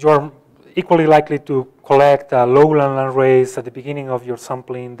 So you're equally likely to collect a lowland land race at the beginning of your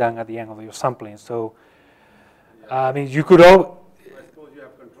sampling than at the end of your sampling. So, yeah. I mean, you could all... I suppose you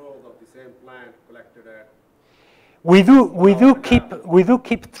have control of the same plant collected at... We do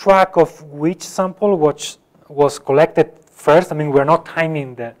keep track of which sample was collected first. I mean, we're not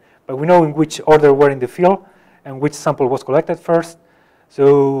timing that, but we know in which order we're in the field. and which sample was collected first.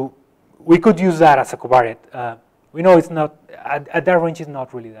 So we could use that as a covariate. We know it's not, at that range, it's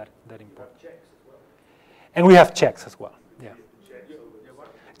not really that important. And we have checks as well. Yeah.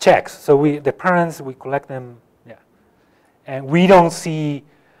 Checks. So the parents, we collect them. Yeah. And we don't see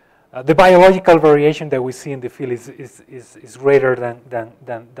the biological variation that we see in the field is greater than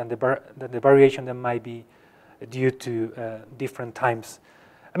the variation that might be due to different times.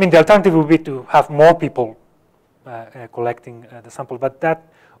 I mean, the alternative would be to have more people collecting the sample, but that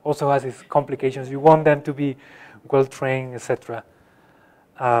also has its complications. You want them to be well trained, etc.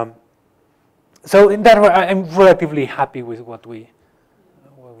 So in that way, I'm relatively happy with what we've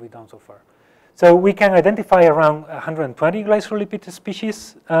done so far. So we can identify around 120 glycolipid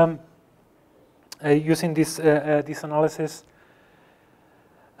species using this analysis.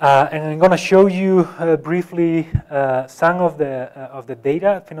 And I'm going to show you briefly some of the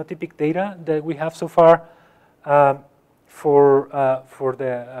data, phenotypic data that we have so far for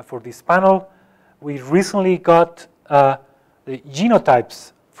this panel. We recently got the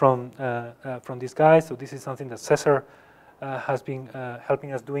genotypes from these guys. So this is something that Cesar has been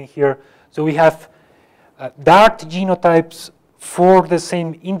helping us doing here. So we have dark genotypes for the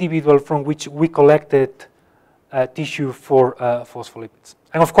same individual from which we collected tissue for phospholipids.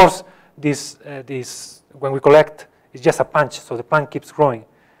 And of course, this when we collect, it's just a punch, so the plant keeps growing,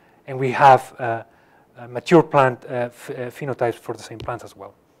 and we have mature plant phenotypes for the same plants as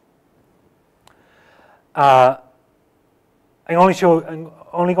well. I'm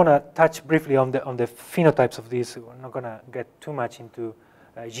only going to touch briefly on the phenotypes of these. We're not going to get too much into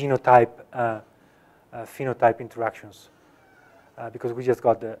genotype phenotype interactions because we just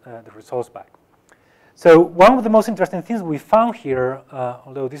got the results back. So one of the most interesting things we found here,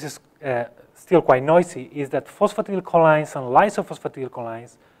 although this is still quite noisy, is that phosphatidylcholines and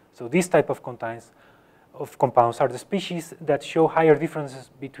lysophosphatidylcholines, so these type of compounds are the species that show higher differences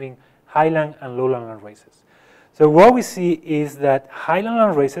between highland and lowland land races. So what we see is that highland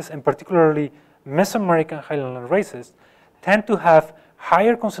land races, and particularly Mesoamerican highland land races, tend to have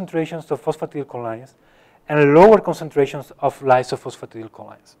higher concentrations of phosphatidylcholines and lower concentrations of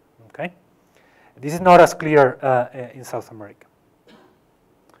lysophosphatidylcholines. Okay? This is not as clear in South America.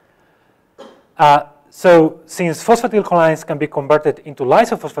 So since phosphatidylcholines can be converted into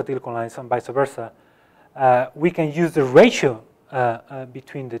lysophosphatidylcholines and vice versa, we can use the ratio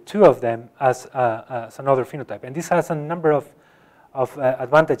between the two of them as another phenotype. And this has a number of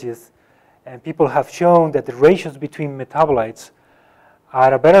advantages. And people have shown that the ratios between metabolites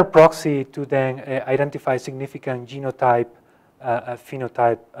are a better proxy to then identify significant genotype,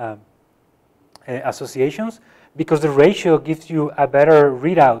 phenotype associations, because the ratio gives you a better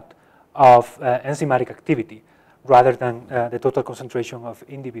readout of enzymatic activity rather than the total concentration of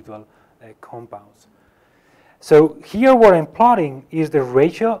individual compounds. So here what I'm plotting is the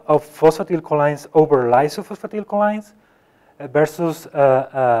ratio of phosphatidylcholines over lysophosphatidylcholines versus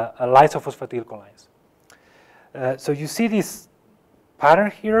lysophosphatidylcholines. So you see this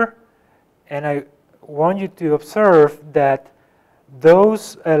pattern here, and I want you to observe that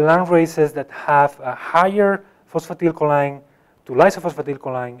those land races that have a higher phosphatidylcholine to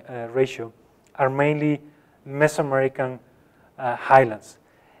lysophosphatidylcholine ratio are mainly Mesoamerican highlands.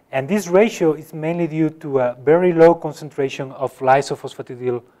 And this ratio is mainly due to a very low concentration of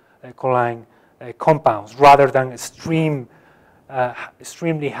lysophosphatidylcholine compounds rather than extremely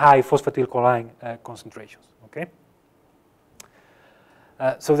high phosphatidylcholine concentrations. Okay?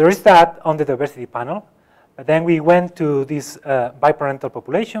 So there is that on the diversity panel. But then we went to this biparental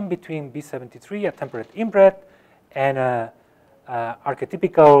population between B73, a temperate inbred, and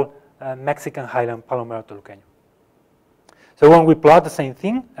archetypical Mexican highland Palomero toluqueño. So when we plot the same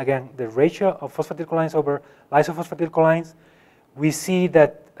thing, again, the ratio of phosphatidylcholines over lysophosphatidylcholines, we see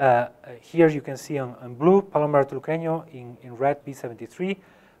that here you can see on blue Palomero toluqueño, in red B73.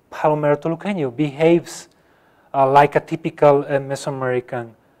 Palomero toluqueño behaves like a typical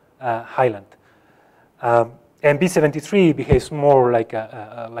Mesoamerican highland. And B73 behaves more like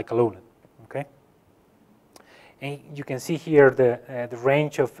a lowland. Okay, and you can see here the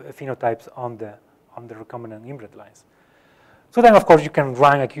range of phenotypes on the recombinant inbred lines. So then, of course, you can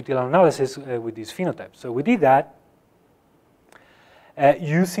run a QTL analysis with these phenotypes. So we did that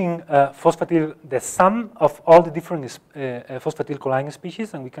using the sum of all the different phosphatidylcholine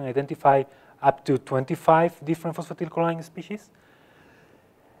species, and we can identify up to 25 different phosphatidylcholine species.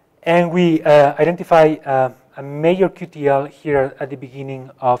 And we identify a major QTL here at the beginning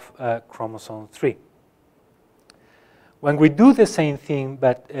of chromosome 3. When we do the same thing,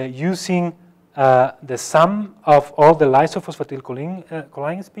 but using the sum of all the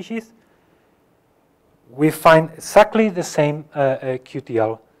lysophosphatidylcholine species, we find exactly the same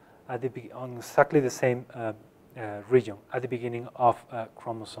QTL on exactly the same region at the beginning of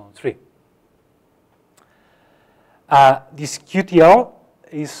chromosome 3. This QTL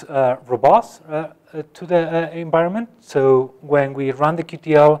is robust to the environment. So when we run the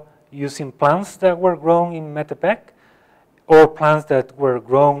QTL using plants that were grown in Metepec or plants that were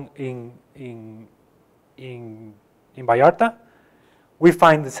grown in Vallarta, we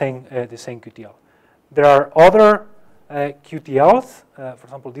find the same QTL. There are other QTLs, for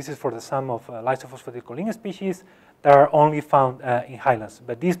example, this is for the sum of lysophosphatidylcholine species that are only found in highlands.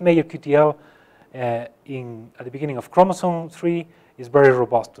 But this major QTL at the beginning of chromosome 3 is very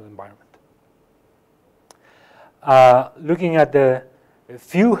robust to the environment. Looking at the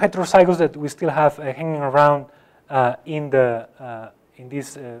few heterozygotes that we still have hanging around in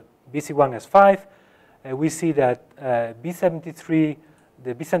this BC1S5, we see that B73,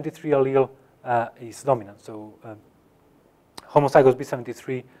 the B73 allele is dominant. So homozygous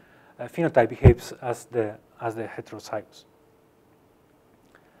B73 phenotype behaves as the heterozygous.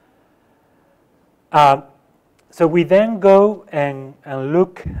 So we then go and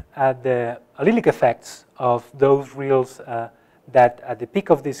look at the allelic effects of those alleles that at the peak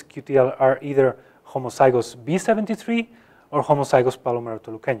of this QTL are either homozygous B73 or homozygous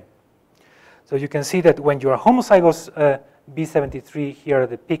palomero-toluqueño. So you can see that when you are homozygous B73 here at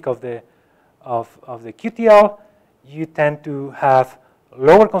the peak of the QTL, you tend to have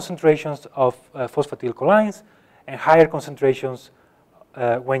lower concentrations of phosphatidylcholines and higher concentrations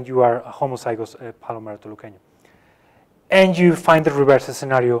when you are a homozygous palomero-toluqueño. And you find the reverse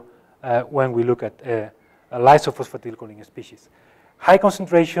scenario when we look at lysophosphatidylcholine species. High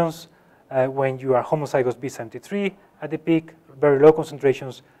concentrations when you are homozygous B73 at the peak, very low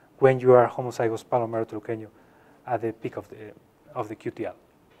concentrations when you are homozygous palomero-toluqueño at the peak of the QTL.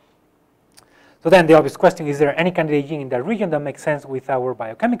 So then the obvious question, is there any candidate gene in that region that makes sense with our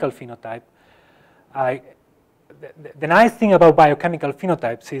biochemical phenotype? The nice thing about biochemical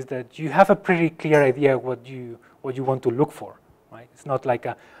phenotypes is that you have a pretty clear idea what you want to look for, right? It's not like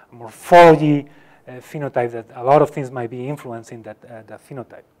a morphology phenotype that a lot of things might be influencing that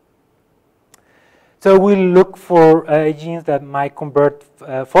phenotype. So we'll look for genes that might convert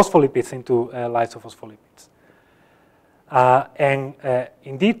phospholipids into lysophospholipids. And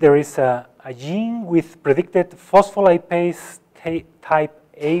indeed, there is a gene with predicted phospholipase type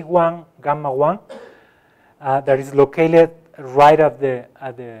A1 gamma 1 that is located right at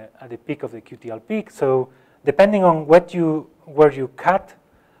the peak of the QTL peak. So depending on where you cut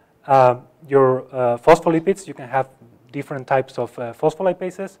your phospholipids, you can have different types of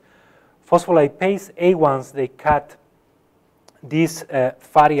phospholipases. Phospholipase A1s, they cut this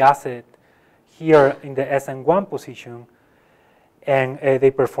fatty acid here in the SN1 position, and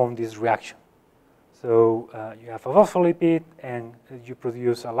they perform this reaction. So you have a phospholipid, and you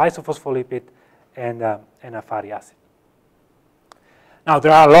produce a lysophospholipid and a fatty acid. Now,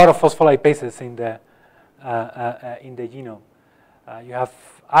 there are a lot of phospholipases in the genome. You have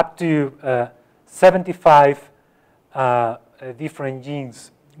up to 75 different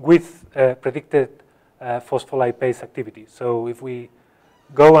genes with predicted phospholipase activity. So if we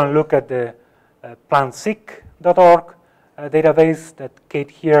go and look at the plantseq.org database that Kate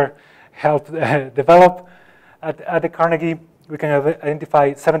here helped develop at the Carnegie, we can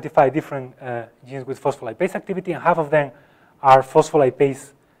identify 75 different genes with phospholipase activity, and half of them are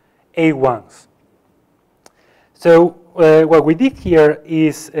phospholipase A1s. So what we did here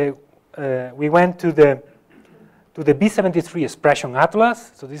is we went to the B73 expression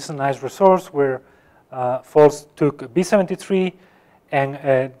atlas. So this is a nice resource where folks took B73 and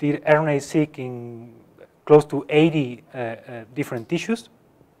did RNA-seq in close to 80 different tissues.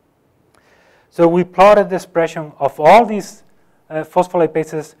 So we plotted the expression of all these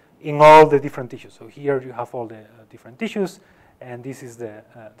phospholipases in all the different tissues. So here you have all the different tissues, and this is the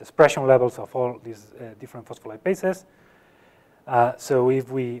expression levels of all these different phospholipases. So if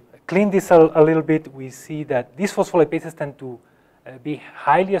we clean this a little bit, we see that these phospholipases tend to be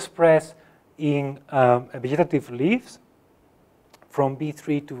highly expressed in vegetative leaves from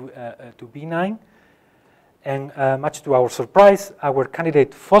B3 to B9. And much to our surprise, our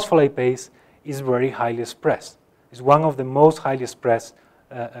candidate phospholipase is very highly expressed. It's one of the most highly expressed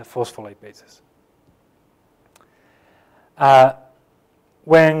phospholipases.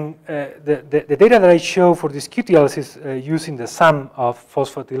 When the data that I show for these QTLs is using the sum of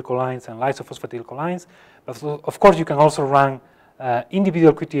phosphatidylcholines and lysophosphatidylcholines, but of course you can also run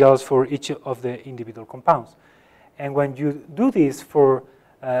individual QTLs for each of the individual compounds. And when you do this for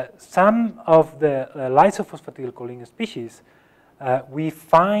some of the lysophosphatidylcholine species, we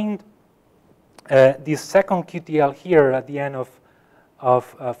find this second QTL here at the end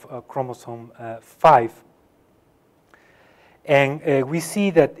of chromosome 5. And we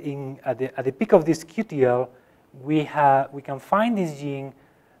see that at the peak of this QTL, we can find this gene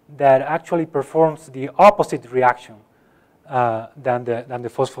that actually performs the opposite reaction than the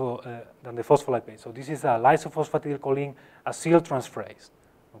phospholipase. So this is a lysophosphatidylcholine acyltransferase.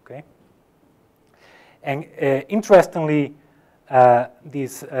 Okay. And interestingly,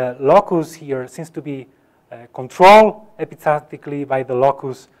 this locus here seems to be controlled epistatically by the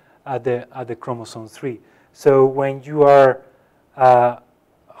locus at the chromosome 3. So when you are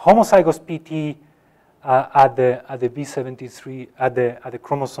homozygous PT at the B73 at the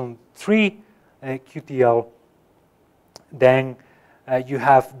chromosome 3 QTL, then you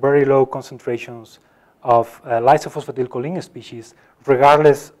have very low concentrations of lysophosphatidylcholine species,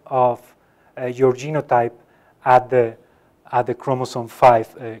 regardless of your genotype at the chromosome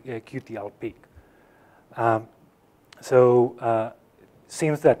 5 QTL peak. So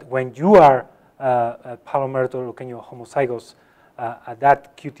seems that when you are palomerato leukemia homozygous at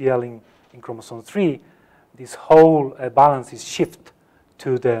that QTL in chromosome 3, this whole balance is shifted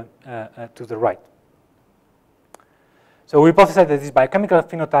to the right. So we hypothesize that this biochemical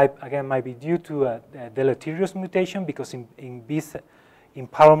phenotype again might be due to a deleterious mutation, because in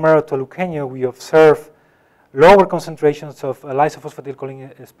palomerato leukemia we observe lower concentrations of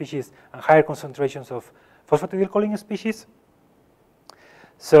lysophosphatidylcholine species and higher concentrations of phosphatidylcholine species.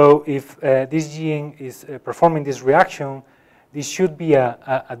 So if this gene is performing this reaction, this should be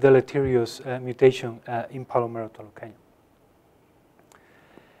a deleterious mutation in palomerato leukemia.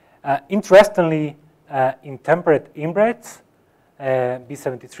 Interestingly, in temperate inbreds,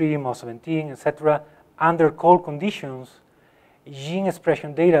 B73, MO17, etc., under cold conditions, gene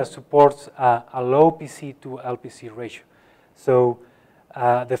expression data supports a low PC to LPC ratio. So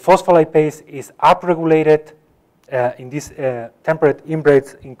the phospholipase is upregulated in these temperate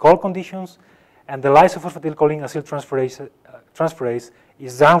inbreds in cold conditions, and the lysophosphatidylcholine acyltransferase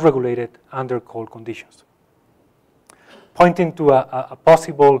is downregulated under cold conditions, pointing to a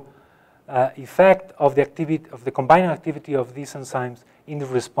possible effect of the activity of the combining activity of these enzymes in the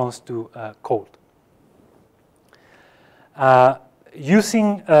response to cold.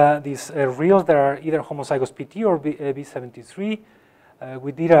 Using these reels that are either homozygous PT or B73,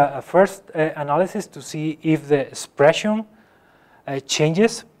 we did a first analysis to see if the expression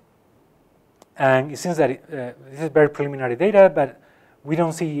changes. And it seems that this is very preliminary data, but we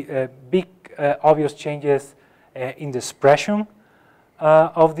don't see big obvious changes in the expression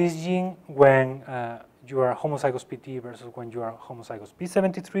of this gene when you are homozygous PT versus when you are homozygous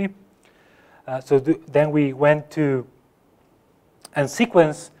B73. Then we went to and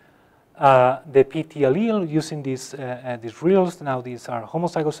sequence the PT allele using these reels. Now these are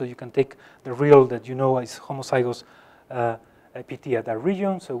homozygous, so you can take the reel that you know is homozygous PT at that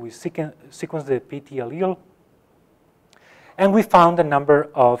region. So we sequence the PT allele, and we found a number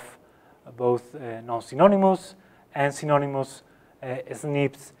of both non-synonymous and synonymous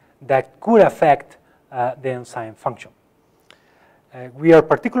SNPs that could affect the enzyme function. We are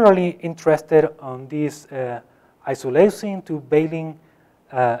particularly interested on this isoleucine to valine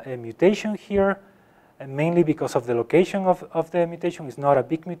mutation here, mainly because of the location of the mutation. It's not a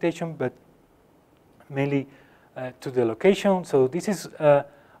big mutation, but mainly to the location. So this is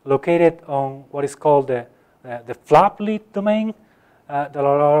located on what is called the flap lead domain that a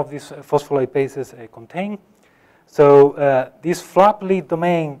lot of these phospholipases contain. So this flap lead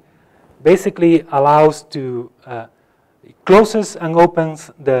domain basically allows to it closes and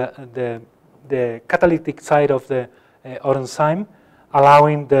opens the catalytic side of the autoenzyme,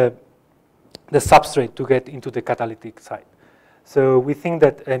 allowing the substrate to get into the catalytic side. So we think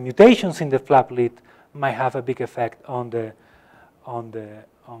that mutations in the flap lead might have a big effect on the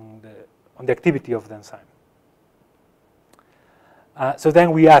activity of the enzyme. So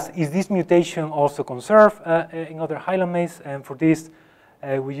then we ask, is this mutation also conserved in other highland maize? And for this,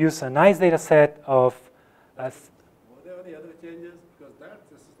 we use a nice data set of. Were there any other changes? Because that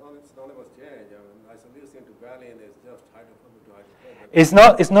is synonymous change. I mean, isoleucine to valine is just hydrophobic to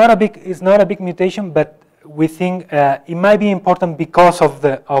hydrophobic. It's not a big mutation, but we think it might be important because of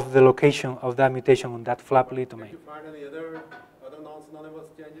the location of that mutation on that flap lead domain. Did you find any other non-synonymous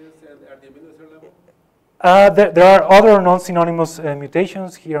changes at the amino acyl level? There are other non-synonymous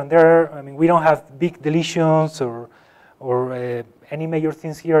mutations here and there. I mean, we don't have big deletions or any major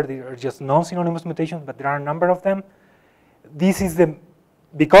things here. They are just non-synonymous mutations, but there are a number of them. This is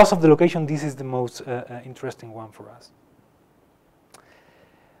because of the location, this is the most interesting one for us.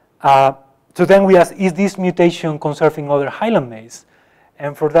 So then we ask, is this mutation conserved in other highland maize?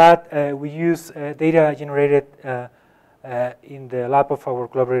 And for that, we use data generated in the lab of our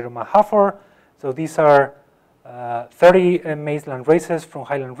collaborator Matt Hafford. So these are 30 maize land races from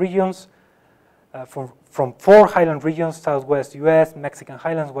highland regions, from 4 highland regions, Southwest US, Mexican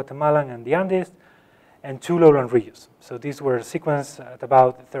highlands, Guatemalan, and the Andes, and 2 lowland regions. So these were sequenced at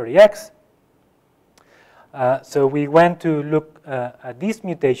about 30x. So we went to look at this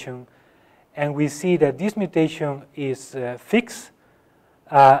mutation, and we see that this mutation is fixed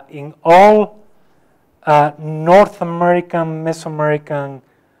in all North American, Mesoamerican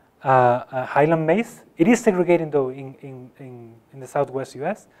highland maize. It is segregating, though, in the Southwest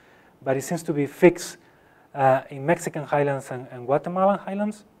US, but it seems to be fixed in Mexican highlands and Guatemalan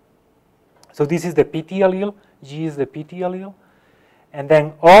highlands. So this is the PT allele, G is the PT allele. And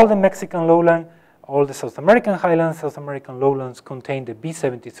then all the Mexican lowland, all the South American highlands, South American lowlands contain the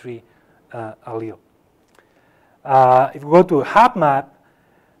B73 allele. If we go to a hap map,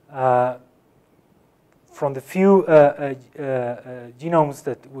 from the few genomes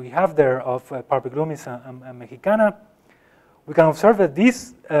that we have there of Parviglumis and Mexicana, we can observe that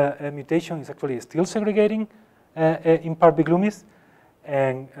this mutation is actually still segregating in Parviglumis,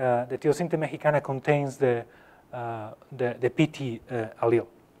 and the Teosinte Mexicana contains the PT allele.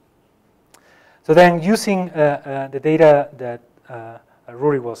 So then, using the data that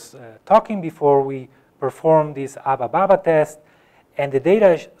Ruairidh was talking before, we performed this ABA-BABA test, and the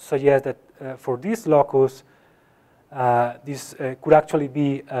data suggests that for this locus, this could actually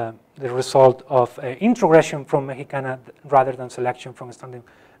be the result of introgression from Mexicana rather than selection from standard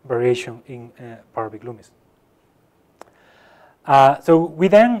variation in Parviglumis. So we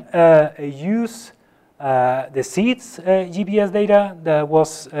then use the seeds GBS data that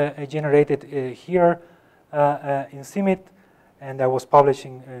was generated here in CIMIT, and that was published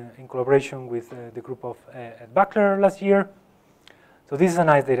in collaboration with the group of Ed Buckler last year. So this is a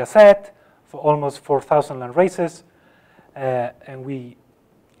nice data set for almost 4,000 land races, and we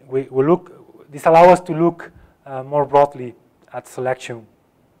look. This allows us to look more broadly at selection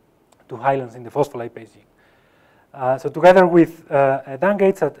to highlands in the phospholipase gene. So together with Dan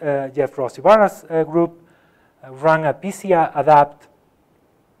Gates at Jeff Ross Ibarra's group, ran a PCA adapt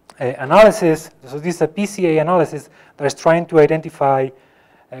analysis. So this is a PCA analysis that is trying to identify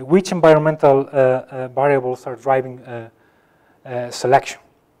which environmental variables are driving selection.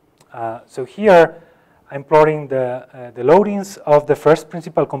 So here I'm plotting the loadings of the first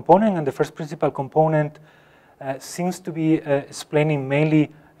principal component, and the first principal component seems to be explaining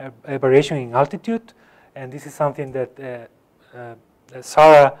mainly a variation in altitude. And this is something that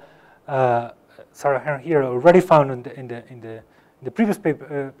Sarah Hearn here already found in the previous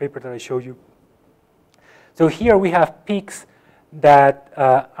paper that I showed you. So here we have peaks that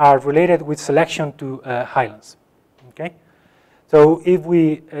are related with selection to highlands. Okay, so if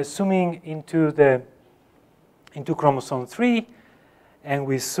we zooming into chromosome 3, and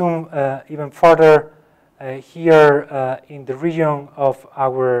we zoom even further here in the region of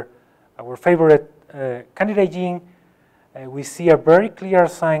our favorite candidate gene, we see a very clear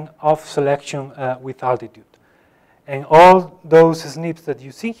sign of selection with altitude. And all those SNPs that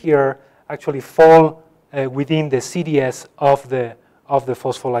you see here actually fall within the CDS of the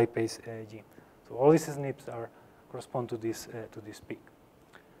phospholipase gene. So all these SNPs correspond to this peak.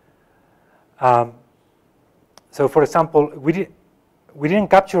 So for example, we didn't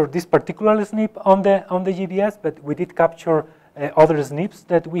capture this particular SNP on the GBS, but we did capture other SNPs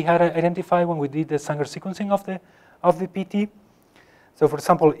that we had identified when we did the Sanger sequencing of the PT. So, for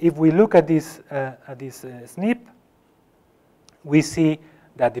example, if we look at this SNP, we see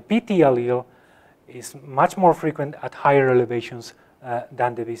that the PT allele is much more frequent at higher elevations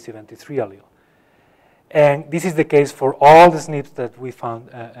than the B73 allele. And this is the case for all the SNPs that we found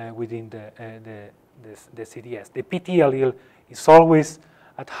within the CDS. The PT allele is always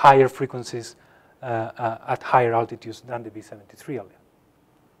at higher frequencies at higher altitudes than the B73 allele.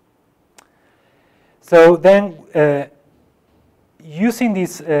 So then, using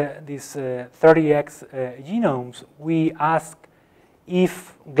these 30x genomes, we ask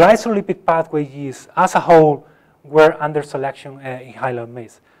if glycolipid pathway genes as a whole were under selection in highland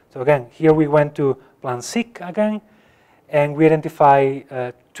maize. So again, here we went to Plan-Seq again, and we identify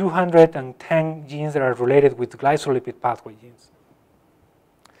 210 genes that are related with glycolipid pathway genes.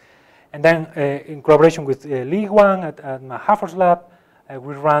 And then, in collaboration with Li Huang at Matt Hafford's lab,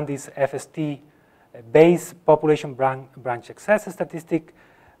 we ran this FST-based population branch excess statistic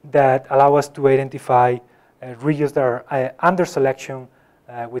that allow us to identify regions that are under selection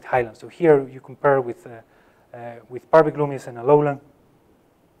with highlands. So here you compare with Parviglumis and a lowland,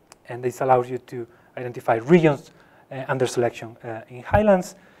 and this allows you to identify regions under selection in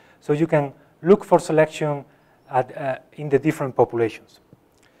highlands. So you can look for selection in the different populations.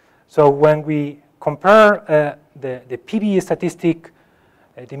 So when we compare the PBE statistic,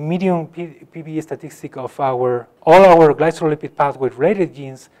 the median PBE statistic of all our glycolipid pathway-related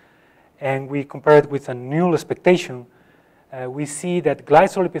genes, and we compare it with a null expectation, we see that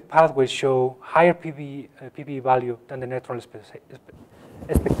glycolipid pathways show higher PBE value than the natural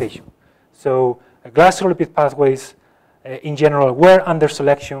expectation. So glycolipid pathways in general were under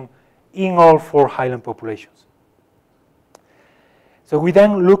selection in all 4 highland populations. So we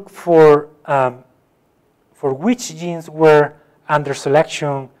then look for which genes were under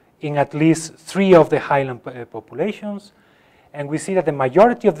selection in at least 3 of the highland populations, and we see that the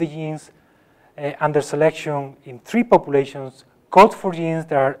majority of the genes under selection in 3 populations code for genes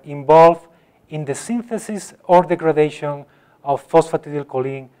that are involved in the synthesis or degradation of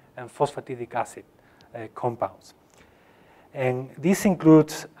phosphatidylcholine and phosphatidic acid compounds. And this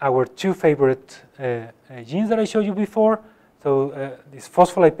includes our 2 favorite genes that I showed you before. So these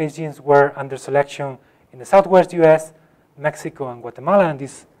phospholipase genes were under selection in the southwest US, Mexico, and Guatemala, and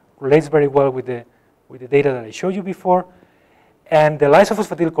this relates very well with the data that I showed you before. And the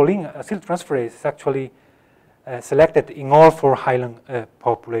lysophosphatidylcholine acetyltransferase is actually selected in all 4 highland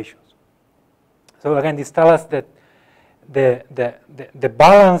populations. So again, this tells us that the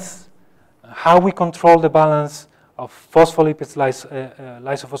balance, how we control the balance of phospholipids,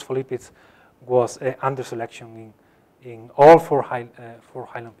 lysophospholipids, was under selection in all 4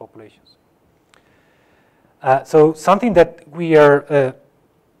 highland populations. So something that we are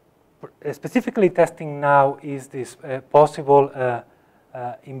specifically testing now is this possible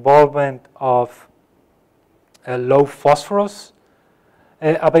involvement of low phosphorus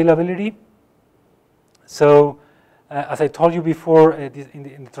availability. So as I told you before,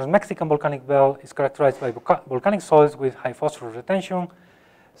 in the Trans-Mexican volcanic belt is characterized by volcanic soils with high phosphorus retention.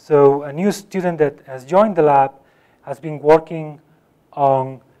 So a new student that has joined the lab has been working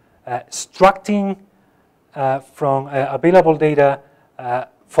on extracting from available data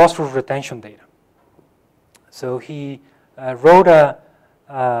phosphorus retention data. So he wrote an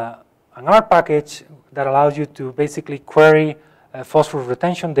R package that allows you to basically query phosphorus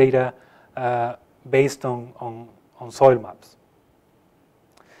retention data based on soil maps.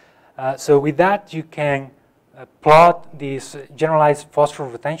 So with that, you can plot this generalized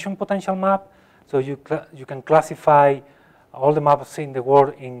phosphorus retention potential map. So you can classify all the maps in the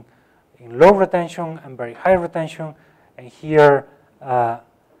world in low retention and very high retention. And here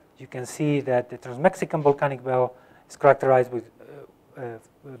you can see that the Trans-Mexican volcanic belt is characterized with,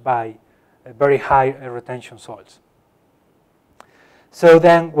 by very high retention soils. So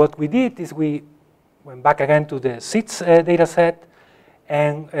then what we did is we went back again to the SITS data set,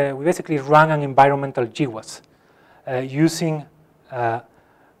 and we basically ran an environmental GWAS using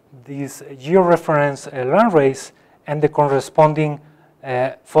this georeference landrace and the corresponding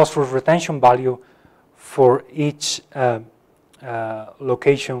phosphorus retention value for each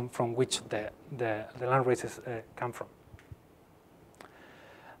location from which the landraces come from.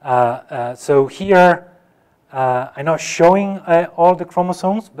 So here, I'm not showing all the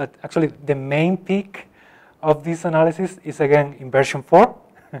chromosomes, but actually the main peak of this analysis is again in version 4.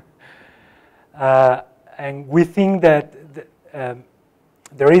 And we think that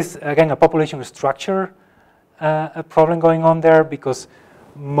there is, again, a population structure a problem going on there, because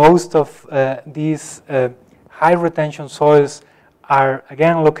most of these high retention soils are,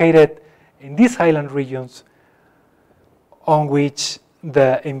 again, located in these highland regions on which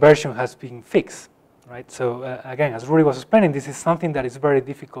the inversion has been fixed, right? So again, as Rudy was explaining, this is something that is very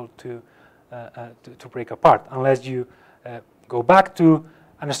difficult to break apart unless you go back to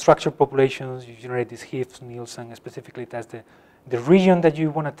unstructured populations, you generate these HIFs, NILs, and specifically test the region that you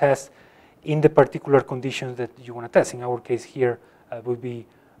want to test in the particular conditions that you want to test. In our case here would be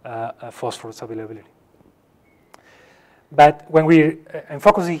phosphorus availability. But when I'm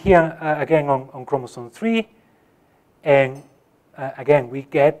focusing here again on chromosome 3, and again we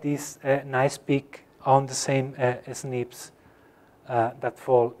get this nice peak on the same SNPs that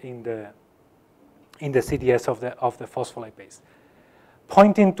fall in the CDS of the phospholipase,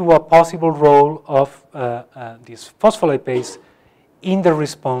 pointing to a possible role of this phospholipase in the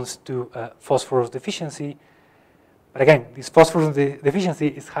response to phosphorus deficiency. But again, this phosphorus deficiency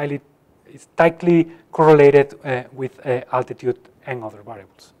is tightly correlated with altitude and other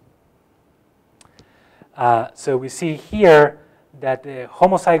variables. So we see here that the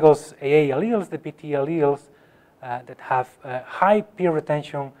homozygous AA alleles, the PT alleles that have high peer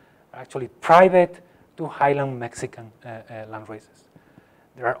retention, are actually private to highland Mexican land races.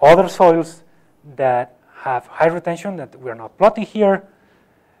 There are other soils that have high retention that we are not plotting here,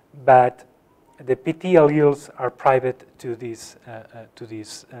 but the PT alleles are private to this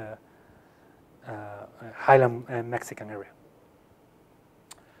highland Mexican area.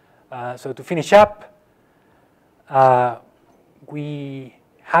 So to finish up, we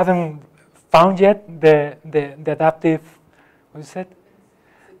haven't found yet the adaptive, what is it?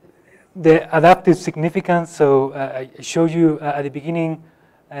 The adaptive significance. So I showed you at the beginning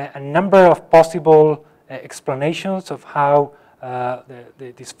a number of possible explanations of how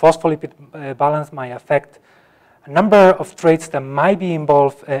this phospholipid balance might affect a number of traits that might be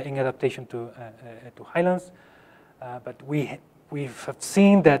involved in adaptation to highlands. But we have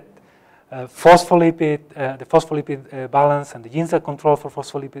seen that the phospholipid balance and the genes that control for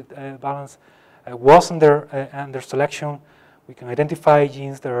phospholipid balance was under selection. We can identify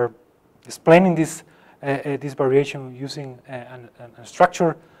genes that are explaining this variation using and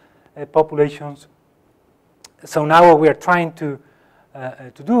structure populations. So now what we are trying to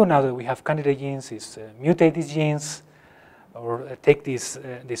do now that we have candidate genes is mutate these genes or take these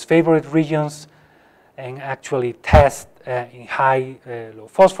favorite regions and actually test in high, low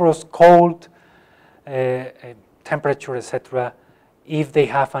phosphorus, cold, temperature, etc., if they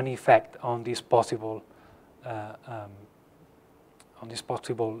have an effect on these possible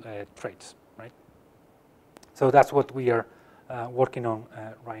traits, right? So that's what we are working on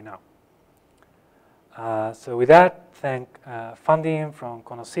right now. So with that, thank funding from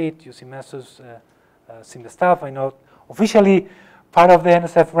CONOCYT, UC Mesos, CINVESTAV. I know officially part of the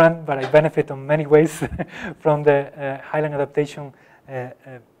NSF grant, but I benefit in many ways from the Highland Adaptation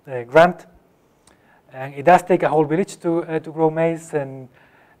grant. And it does take a whole village to grow maize, and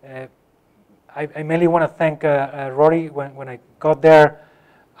I mainly want to thank Rory. When I got there,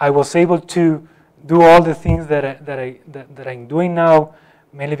 I was able to do all the things that I'm doing now,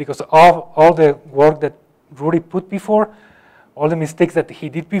 mainly because of all the work that Rudy put before, all the mistakes that he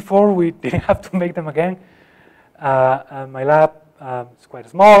did before, we didn't have to make them again. My lab is quite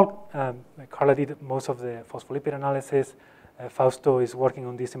small. Carla did most of the phospholipid analysis. Fausto is working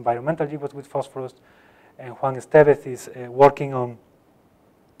on these environmental GWAS with phosphorus, and Juan Estevez is working on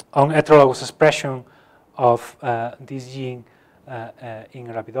heterologous expression of this gene in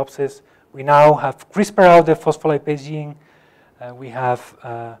Arabidopsis. We now have CRISPR out the phospholipase gene. We have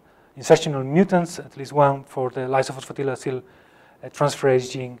insertional mutants, at least one for the lysophosphatidylacyl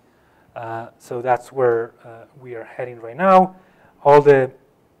transferase gene. So that's where we are heading right now. All the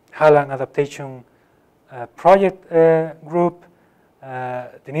Highland Adaptation project group,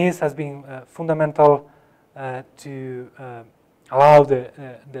 Denise has been fundamental to allow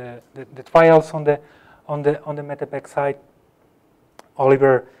the trials on the Metapec side.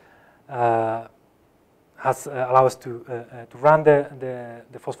 Oliver has allowed us to run the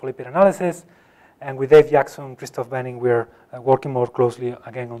phospholipid analysis, and with Dave Jackson, Christoph Benning, we're working more closely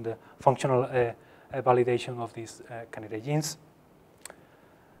again on the functional validation of these candidate genes.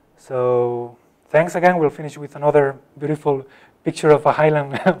 So thanks again. We'll finish with another beautiful picture of a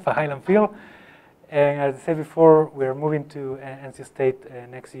highland field. And as I said before, we're moving to NC State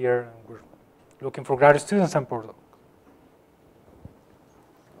next year, and we're looking for graduate students and postdocs.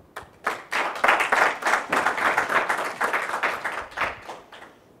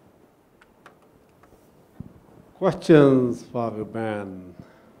 Questions for Ruben?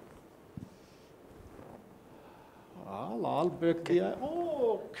 I'll break the eye.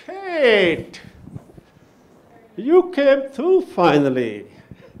 Oh, Kate! You came through finally.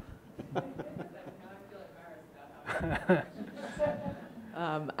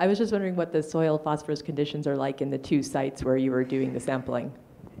 I was just wondering what the soil phosphorus conditions are like in the two sites where you were doing the sampling.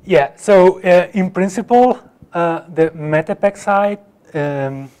 Yeah, so in principle, the Metapec site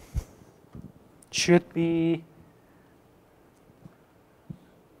should be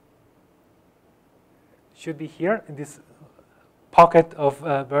here in this pocket of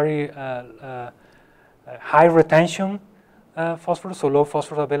very high retention phosphorus, so low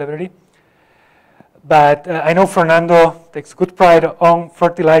phosphorus availability. But I know Fernando takes good pride on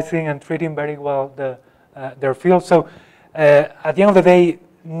fertilizing and treating very well their field. So at the end of the day,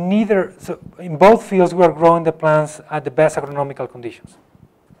 so in both fields we are growing the plants at the best agronomical conditions.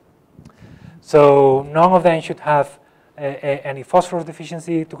 So none of them should have any phosphorus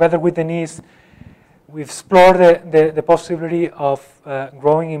deficiency. Together with Denise, we've explored the possibility of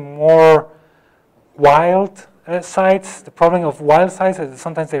growing in more wild sites. The problem of wild sites is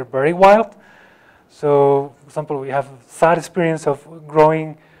sometimes they're very wild. So, for example, we have sad experience of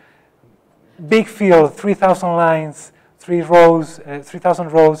growing big field, 3,000 lines, 3,000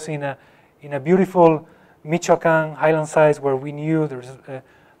 rows in a beautiful Michoacan highland site where we knew there's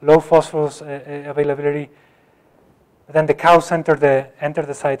low phosphorus availability. Then the cows entered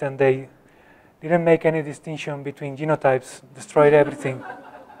the site, and they didn't make any distinction between genotypes, destroyed everything.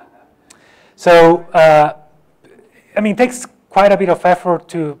 So, I mean, it takes quite a bit of effort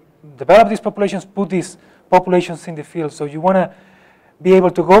to develop these populations, put these populations in the field. So you want to be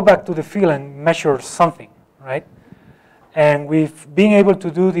able to go back to the field and measure something, right? And we've been able to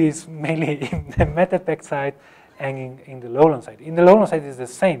do this mainly in the Metapec side and in the lowland side. In the lowland side, it's the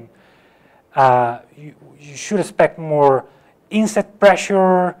same. You should expect more insect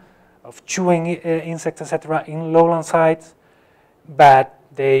pressure of chewing insects, etc., in lowland sites, but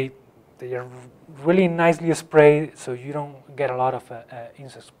they are really nicely sprayed, so you don't get a lot of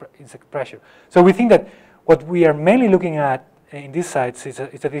insect pressure. So we think that what we are mainly looking at in these sites is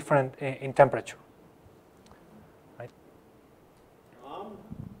a different in temperature. Right?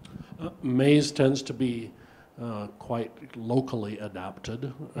 Maize tends to be quite locally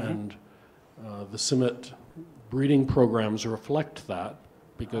adapted, and the CIMET breeding programs reflect that,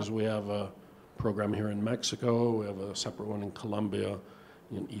 because we have a program here in Mexico, we have a separate one in Colombia,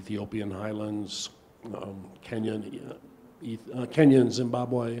 in Ethiopian highlands, Kenya and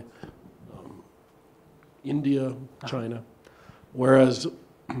Zimbabwe, India, China, whereas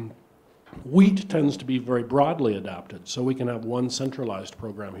wheat tends to be very broadly adapted, so we can have one centralized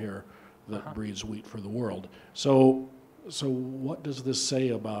program here that breeds wheat for the world. So what does this say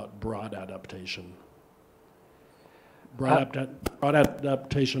about broad adaptation? Broad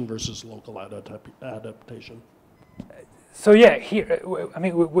adaptation versus local adaptation. So yeah, here, I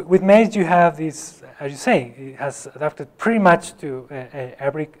mean, with maize you have this, as you say, it has adapted pretty much to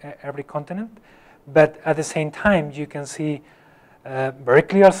every continent, but at the same time you can see very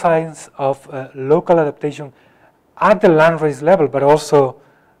clear signs of local adaptation at the landrace level, but also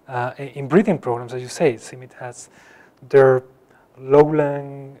in breeding programs, as you say. CIMET has their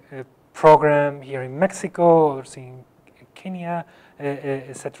lowland program here in Mexico, or in Kenya,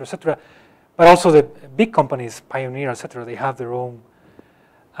 etc., etc. But also the big companies, Pioneer, etc., they have their own.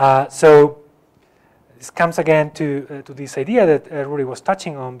 So this comes again to this idea that Ruairidh was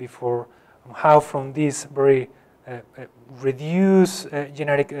touching on before, on how from this very reduced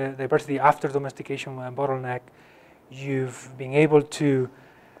genetic diversity after domestication bottleneck, you've been able to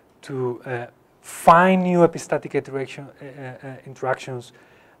find new epistatic interactions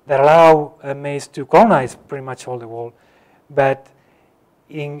that allow maize to colonize pretty much all the world. But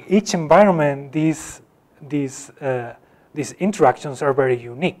in each environment, these interactions are very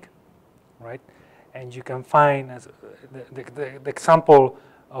unique, right? And you can find, as the example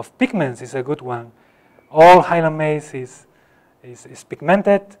of pigments is a good one. All highland maize is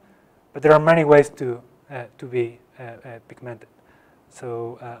pigmented, but there are many ways to be pigmented.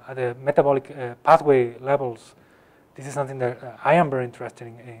 So at the metabolic pathway levels, this is something that I am very interested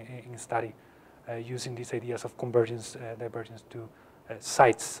in study, using these ideas of convergence, divergence to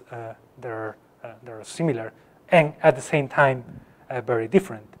sites that are similar and at the same time very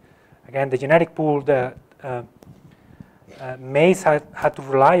different. Again, the genetic pool that maize had to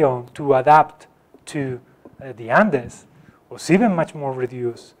rely on to adapt to the Andes was even much more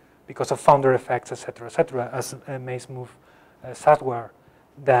reduced because of founder effects, etc., as maize moved southward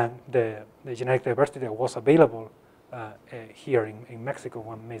than the genetic diversity that was available here in Mexico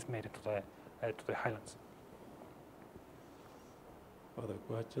when maize made it to the highlands. Other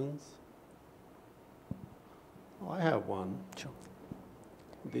questions? Oh, I have one. Sure.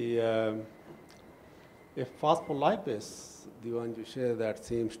 If phospholipid, the one you share, that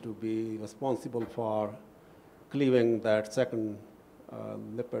seems to be responsible for cleaving that second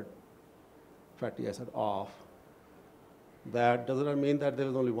lipid fatty acid off, does that mean that there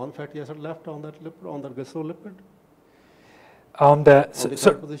is only one fatty acid left on that lipid, on that glycerolipid?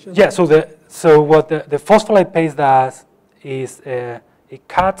 Yeah. So what the phospholipase does is it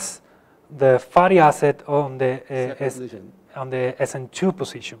cuts the fatty acid on the SN2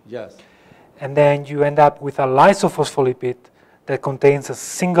 position. Yes. And then you end up with a lysophospholipid that contains a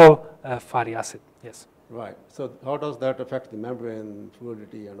single fatty acid. Yes. Right. So how does that affect the membrane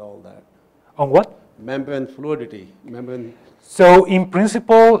fluidity and all that? On what? Membrane fluidity. So in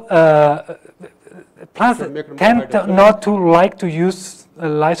principle, plants tend not to like to use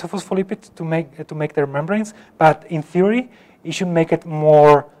lysophospholipids to make their membranes, but in theory, it should make it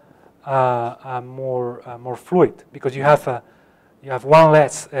more fluid because you have one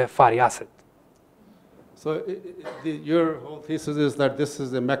less fatty acid. So your whole thesis is that this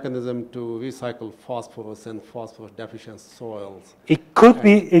is a mechanism to recycle phosphorus and phosphorus deficient soils. It could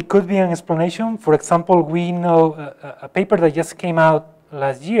be an explanation. For example, we know a paper that just came out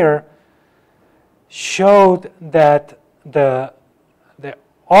last year showed that the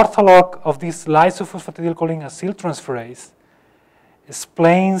ortholog of this lysophosphatidylcholine acyltransferase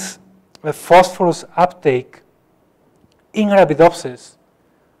explains the phosphorus uptake in Arabidopsis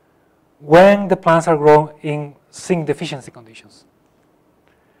when the plants are grown in zinc deficiency conditions.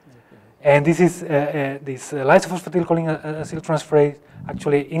 And this is this lysophosphatidylcholine acyltransferase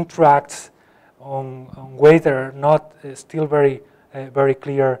actually interacts on ways that are not still very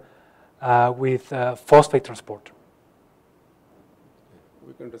clear with phosphate transport.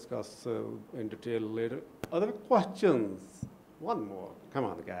 We can discuss in detail later. Other questions? One more. Come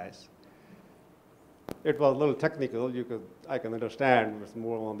on, guys. It was a little technical. I can understand it's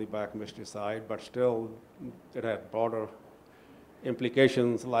more on the biochemistry side, but still it had broader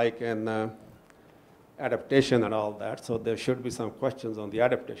implications like in adaptation and all that. So there should be some questions on the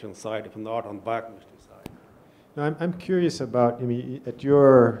adaptation side, if not on the biochemistry side. Now, I'm curious about, I mean, at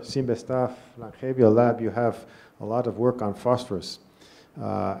your CINVESTAV-Langebio lab, you have a lot of work on phosphorus.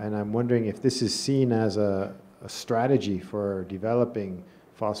 And I'm wondering if this is seen as a strategy for developing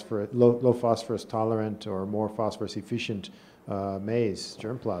low phosphorus tolerant or more phosphorus efficient maize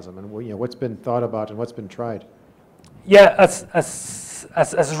germplasm, and what's been thought about and what's been tried. Yeah, as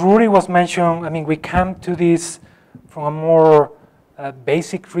Ruairidh was mentioning, I mean, we come to this from a more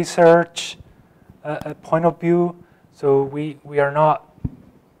basic research point of view. So we are not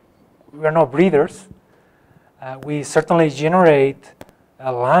breeders. We certainly generate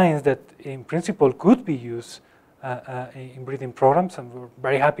lines that, in principle, could be used in breeding programs, and we're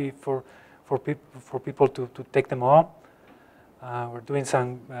very happy for people to take them on. We're doing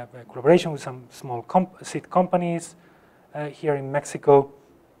some collaboration with some small seed companies here in Mexico.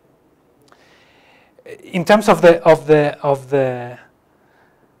 In terms of the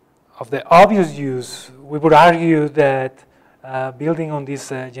obvious use, we would argue that building on this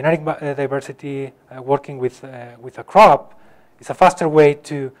genetic diversity, working with a crop, is a faster way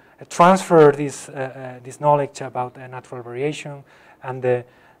to transfer this knowledge about natural variation and the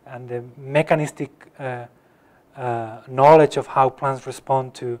mechanistic knowledge of how plants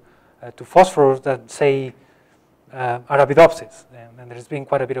respond to phosphorus that, say, Arabidopsis. And there's been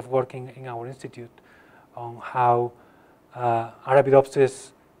quite a bit of work in our institute on how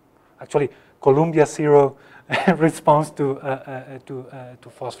Arabidopsis, actually Columbia 0, responds to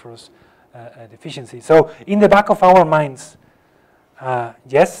phosphorus deficiency. So in the back of our minds,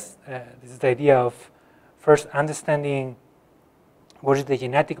 yes, this is the idea of first understanding what is the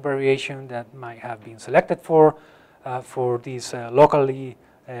genetic variation that might have been selected for these locally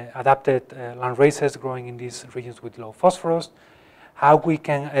adapted land races growing in these regions with low phosphorus, how we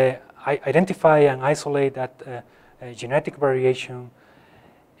can identify and isolate that genetic variation,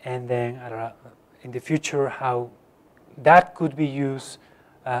 and then in the future how that could be used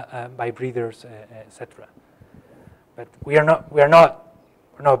by breeders, etc. But we're not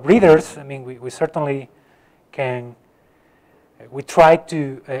breeders. I mean, we certainly can. We try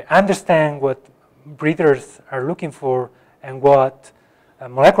to understand what breeders are looking for and what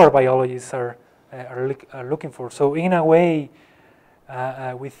molecular biologists are looking for. So in a way,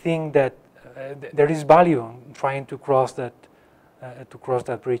 we think that there is value in trying to cross that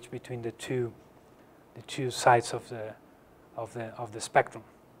bridge between the two sides of the spectrum.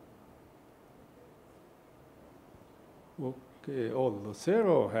 Okay,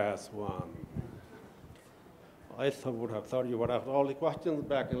 Lucero has one. I would have thought you would have all the questions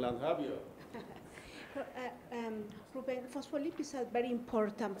back in Langebio. Ruben, phospholipids are a very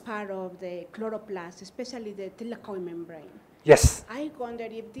important part of the chloroplast, especially the thylakoid membrane. Yes. I wonder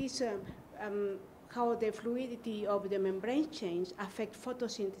if this, how the fluidity of the membrane change affect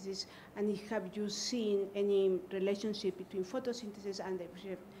photosynthesis, and have you seen any relationship between photosynthesis and the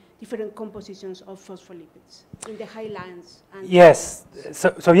different compositions of phospholipids in the highlands? Yes.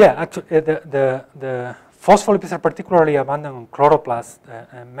 So yeah, actually, the phospholipids are particularly abundant on chloroplast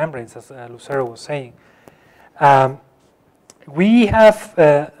membranes, as Lucero was saying. We have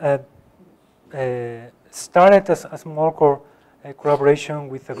started a small collaboration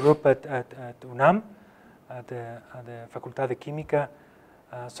with a group at UNAM, at the Facultad de Química.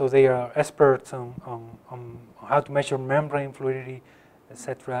 So they are experts on how to measure membrane fluidity,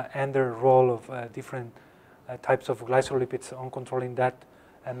 etc., and their role of different types of glycolipids on controlling that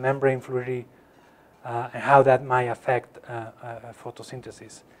membrane fluidity and how that might affect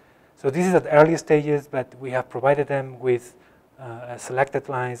photosynthesis. So this is at early stages, but we have provided them with selected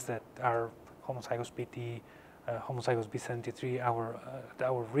lines that are homozygous PT, homozygous B73,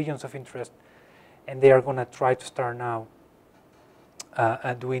 our regions of interest, and they are going to try to start now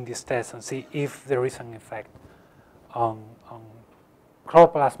doing these tests and see if there is an effect on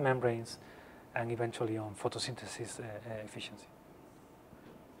chloroplast membranes and eventually on photosynthesis efficiency.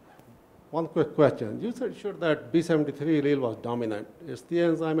 One quick question. You said sure that B73 allele was dominant. Is the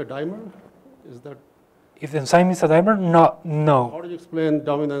enzyme a dimer? Is that? If the enzyme is a dimer, no. How do you explain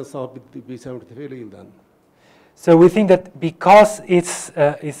dominance of the B73 allele then? So we think that because we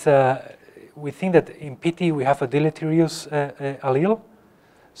think that in PT we have a deleterious allele,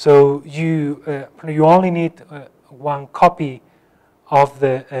 so you only need one copy of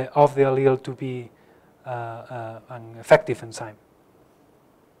the allele to be an effective enzyme.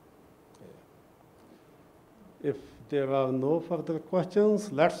 If there are no further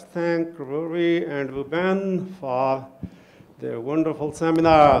questions, let's thank Rory and Ruben for their wonderful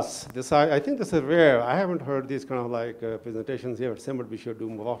seminars. I think this is rare. I haven't heard these kind of like presentations here at Summit. We should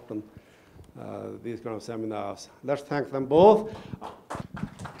do more often these kind of seminars. Let's thank them both.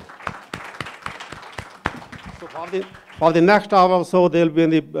 So for the next hour or so, they'll be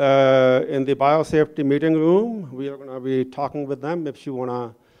in the biosafety meeting room. We are going to be talking with them. If you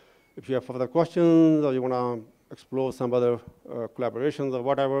have further questions or you want to explore some other collaborations or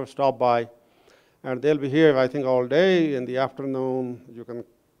whatever, stop by. And they'll be here, I think, all day. In the afternoon, you can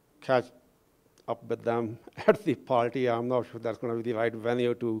catch up with them at the party. I'm not sure that's going to be the right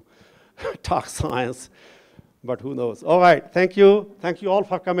venue to talk science, but who knows. All right, thank you. Thank you all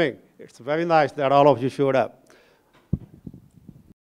for coming. It's very nice that all of you showed up.